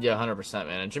 Yeah, 100%,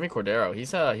 man. And Jimmy Cordero,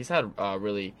 he's had a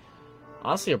really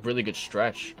good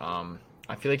stretch.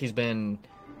 I feel like he's been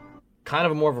kind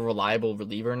of more of a reliable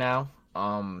reliever now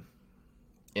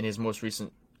in his most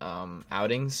recent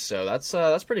outings. So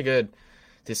that's pretty good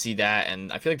to see that.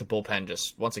 And I feel like the bullpen,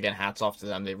 just once again, hats off to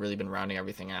them. They've really been rounding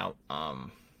everything out.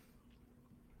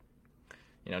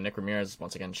 Nick Ramirez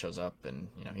once again shows up, and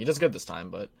he does good this time,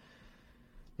 but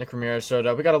Nick Ramirez showed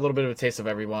up. We got a little bit of a taste of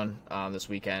everyone this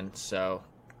weekend, so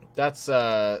that's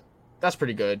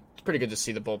pretty good. It's pretty good to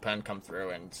see the bullpen come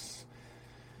through, and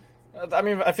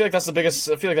I feel like that's the biggest.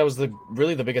 I feel like that was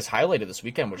really the biggest highlight of this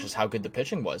weekend, which is how good the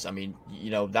pitching was. I mean,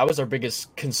 that was our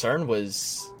biggest concern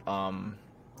was,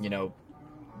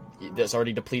 this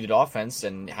already depleted offense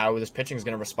and how this pitching is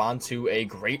going to respond to a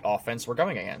great offense we're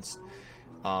going against.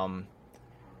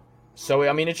 So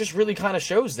it just really kind of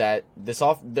shows that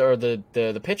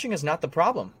the pitching is not the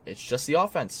problem. It's just the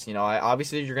offense.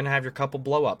 Obviously you're going to have your couple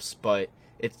blow-ups, but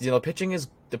it's the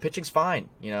pitching's fine.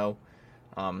 We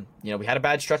had a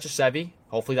bad stretch of Sevy.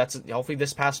 Hopefully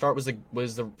this past start was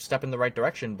the step in the right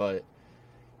direction, but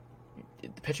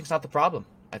the pitching's not the problem.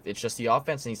 It's just the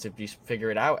offense needs to figure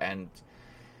it out, and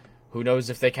who knows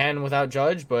if they can without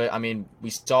Judge, but we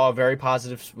saw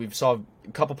we saw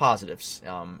a couple positives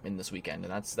in this weekend,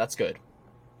 and that's good.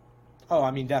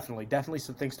 Oh, definitely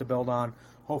some things to build on.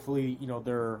 Hopefully,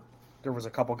 there was a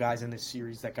couple guys in this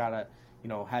series that got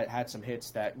had some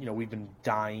hits that we've been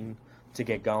dying to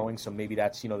get going, so maybe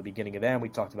that's the beginning of them. We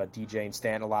talked about DJ and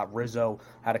Stanton a lot. Rizzo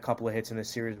had a couple of hits in this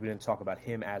series. We didn't talk about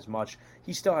him as much.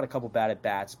 He still had a couple bad at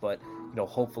bats, but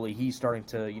hopefully he's starting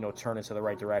to turn into the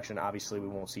right direction. Obviously we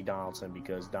won't see Donaldson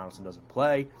because Donaldson doesn't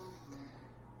play.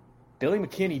 Billy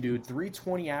McKinney, dude,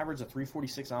 320 average, a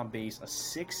 346 on base, a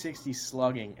 660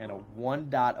 slugging, and a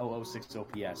 1.006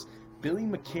 OPS. Billy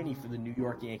McKinney for the New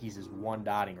York Yankees is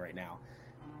one-dotting right now.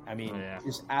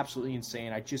 It's absolutely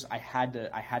insane. I had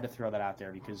to throw that out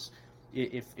there, because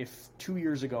if 2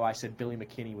 years ago I said Billy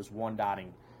McKinney was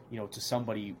one-dotting, to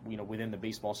somebody within the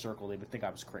baseball circle, they would think I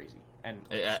was crazy. And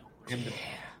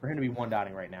for him to be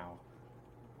one-dotting right now,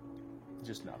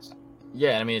 just nuts.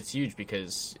 Yeah, I mean, it's huge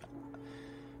because,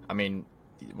 I mean,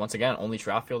 once again, only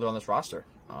true outfielder on this roster.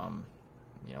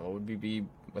 What would we be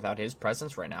without his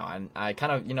presence right now? And I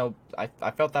kind of,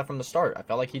 I felt that from the start. I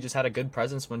felt like he just had a good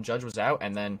presence when Judge was out,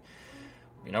 and then,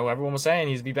 everyone was saying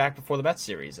he'd be back before the Mets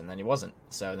series, and then he wasn't.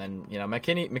 So then,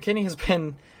 McKinney has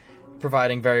been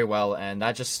providing very well, and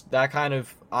that kind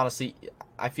of, honestly,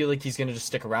 I feel like he's going to just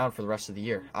stick around for the rest of the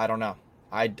year. I don't know.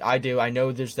 I do. I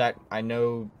know I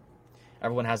know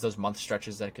everyone has those month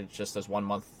stretches that could just those 1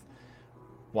 month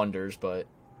wonders, but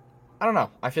I don't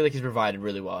know. I feel like he's provided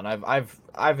really well, and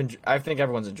I think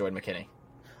everyone's enjoyed McKinney.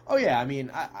 Oh yeah, I mean,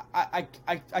 I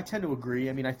tend to agree.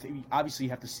 I mean, I think obviously you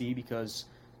have to see because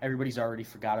everybody's already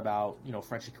forgot about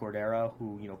Frenchie Cordero,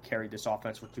 who carried this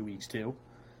offense for 2 weeks too.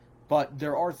 But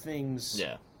there are things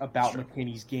about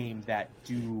McKinney's game that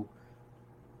do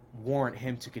warrant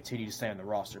him to continue to stay on the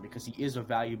roster because he is a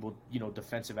valuable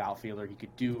defensive outfielder. He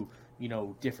could do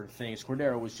different things.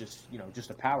 Cordero was just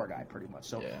a power guy pretty much.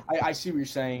 So I see what you're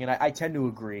saying, and I tend to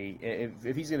agree.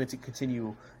 If he's going to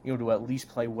continue to at least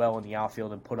play well in the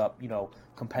outfield and put up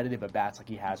competitive at bats like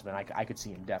he has been, I could see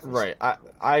him definitely. Right.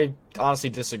 I honestly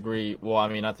disagree. Well, I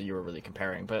mean, not that you were really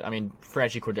comparing, but I mean,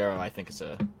 Franchi Cordero, I think is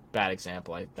a bad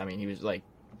example. I mean, he was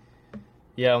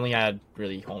only had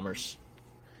really homers.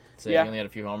 So he only had a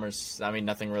few homers. I mean,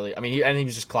 nothing really. I mean, he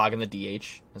was just clogging the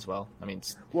DH as well. I mean,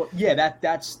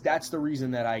 that's the reason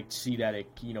that I see that it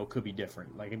could be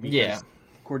different. Because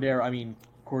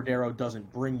Cordero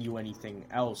doesn't bring you anything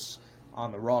else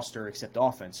on the roster except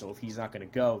offense. So if he's not going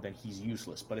to go, then he's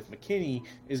useless. But if McKinney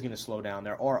is going to slow down,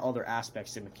 there are other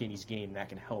aspects to McKinney's game that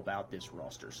can help out this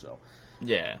roster. So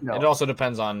it also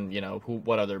depends on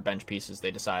what other bench pieces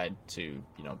they decide to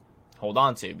hold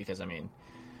on to because I mean,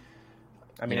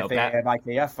 if they have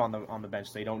IKF on the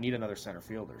bench, they don't need another center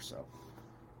fielder. So,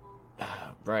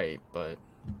 right, but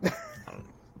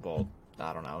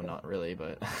I don't know, not really,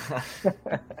 but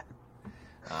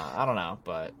I don't know.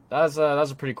 But that was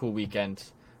a pretty cool weekend.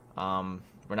 We're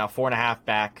now 4.5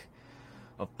 back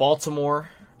of Baltimore.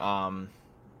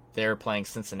 They're playing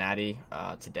Cincinnati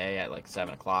today at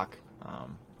 7:00,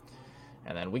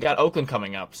 and then we got Oakland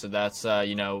coming up. So that's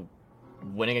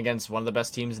winning against one of the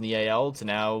best teams in the AL to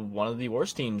now one of the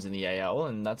worst teams in the AL,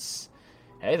 and that's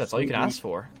all you can ask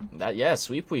for.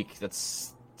 Sweep week.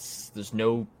 There's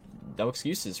no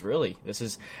excuses really. This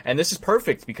is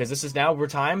perfect because this is now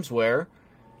times where,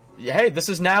 this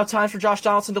is now time for Josh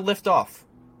Donaldson to lift off.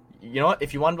 You know what?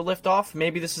 If you want him to lift off,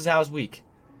 maybe this is how his week.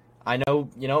 I know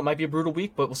it might be a brutal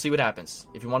week, but we'll see what happens.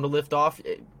 If you want to lift off,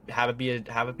 have it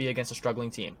be against a struggling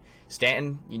team.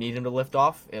 Stanton, you need him to lift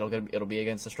off. It'll be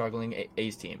against a struggling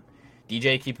A's team.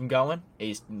 DJ, keep him going.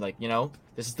 A's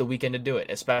this is the weekend to do it,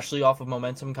 especially off of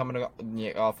momentum coming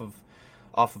off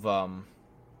of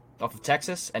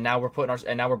Texas, and now we're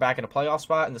back in a playoff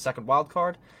spot in the second wild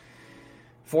card.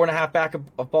 4.5 back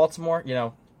of Baltimore.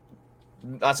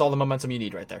 That's all the momentum you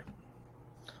need right there.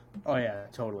 Oh yeah,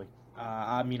 totally.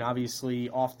 I mean, obviously,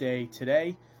 off day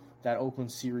today. That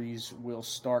Oakland series will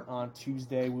start on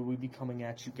Tuesday. We will be coming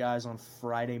at you guys on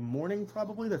Friday morning,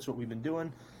 probably. That's what we've been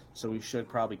doing. So we should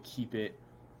probably keep it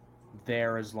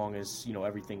there as long as,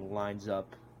 everything lines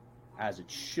up as it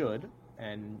should.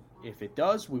 And if it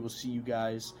does, we will see you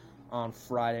guys on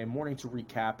Friday morning to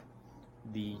recap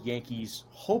the Yankees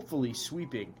hopefully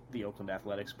sweeping the Oakland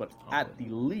Athletics, but at the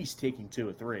least taking 2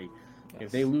 or 3. Yes.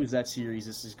 If they lose that series,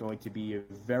 this is going to be a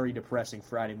very depressing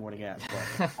Friday morning act.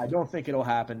 But I don't think it'll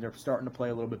happen. They're starting to play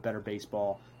a little bit better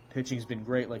baseball. Pitching's been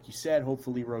great, like you said.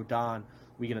 Hopefully, Rodon,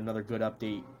 we get another good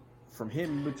update from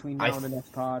him between now and the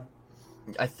next pod.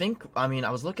 I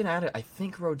was looking at it. I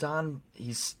think Rodon,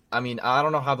 I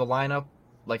don't know how the lineup,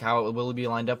 how it will be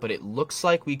lined up, but it looks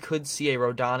like we could see a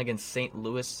Rodon against St.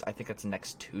 Louis. I think that's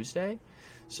next Tuesday.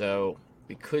 So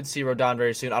we could see Rodon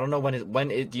very soon. I don't know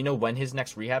do you know when his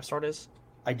next rehab start is?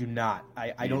 I do not.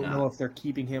 I don't know if they're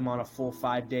keeping him on a full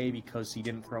 5-day because he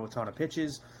didn't throw a ton of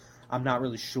pitches. I'm not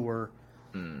really sure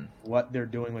what they're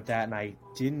doing with that, and I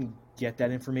didn't get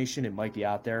that information. It might be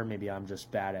out there. Maybe I'm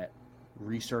just bad at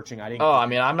researching. I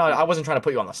wasn't trying to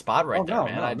put you on the spot man.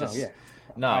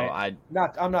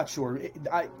 I'm not sure.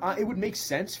 It would make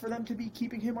sense for them to be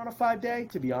keeping him on a 5-day,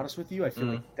 to be honest with you. I feel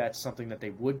like that's something that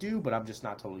they would do, but I'm just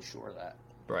not totally sure of that.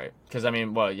 Right. Because,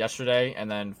 yesterday and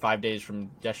then 5 days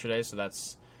from yesterday, so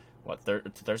that's,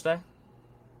 Thursday?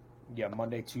 Yeah,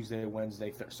 Monday, Tuesday,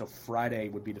 Wednesday. So Friday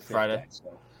would be the 5th Friday. day.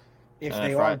 So if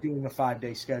they are doing a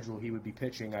 5-day schedule, he would be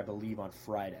pitching, I believe, on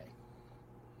Friday.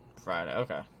 Friday,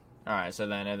 okay. All right, so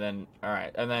then all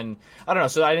right, and then I don't know.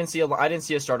 So I didn't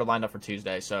see a starter lined up for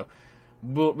Tuesday, so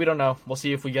we don't know. We'll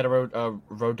see if we get a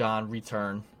Rodon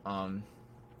return.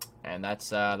 and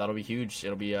that'll be huge.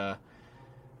 It'll be a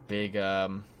big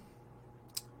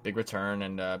return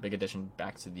and a big addition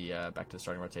back to the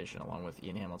starting rotation, along with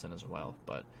Ian Hamilton as well.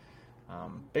 But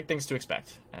big things to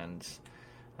expect, and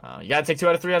you got to take 2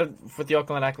 out of 3 with the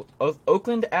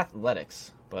Oakland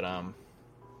Athletics. But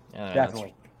yeah,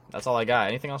 Definitely. That's all I got.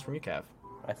 Anything else from you, Cav?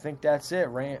 I think that's it.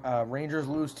 Rangers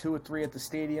lose 2 of 3 at the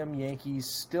stadium. Yankees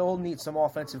still need some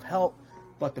offensive help,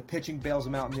 but the pitching bails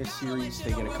them out in this series.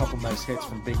 They get a couple nice hits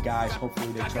from big guys.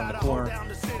 Hopefully they turn the corner,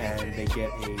 and they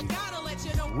get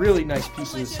a really nice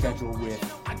piece of the schedule with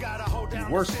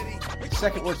the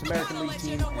second worst American League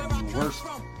team and the worst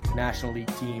National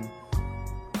League team.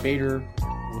 Bader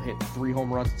will hit 3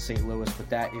 home runs in St. Louis, but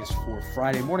that is for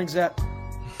Friday morning, Zep.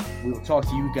 We will talk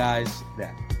to you guys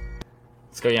then.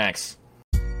 Let's go Yanks.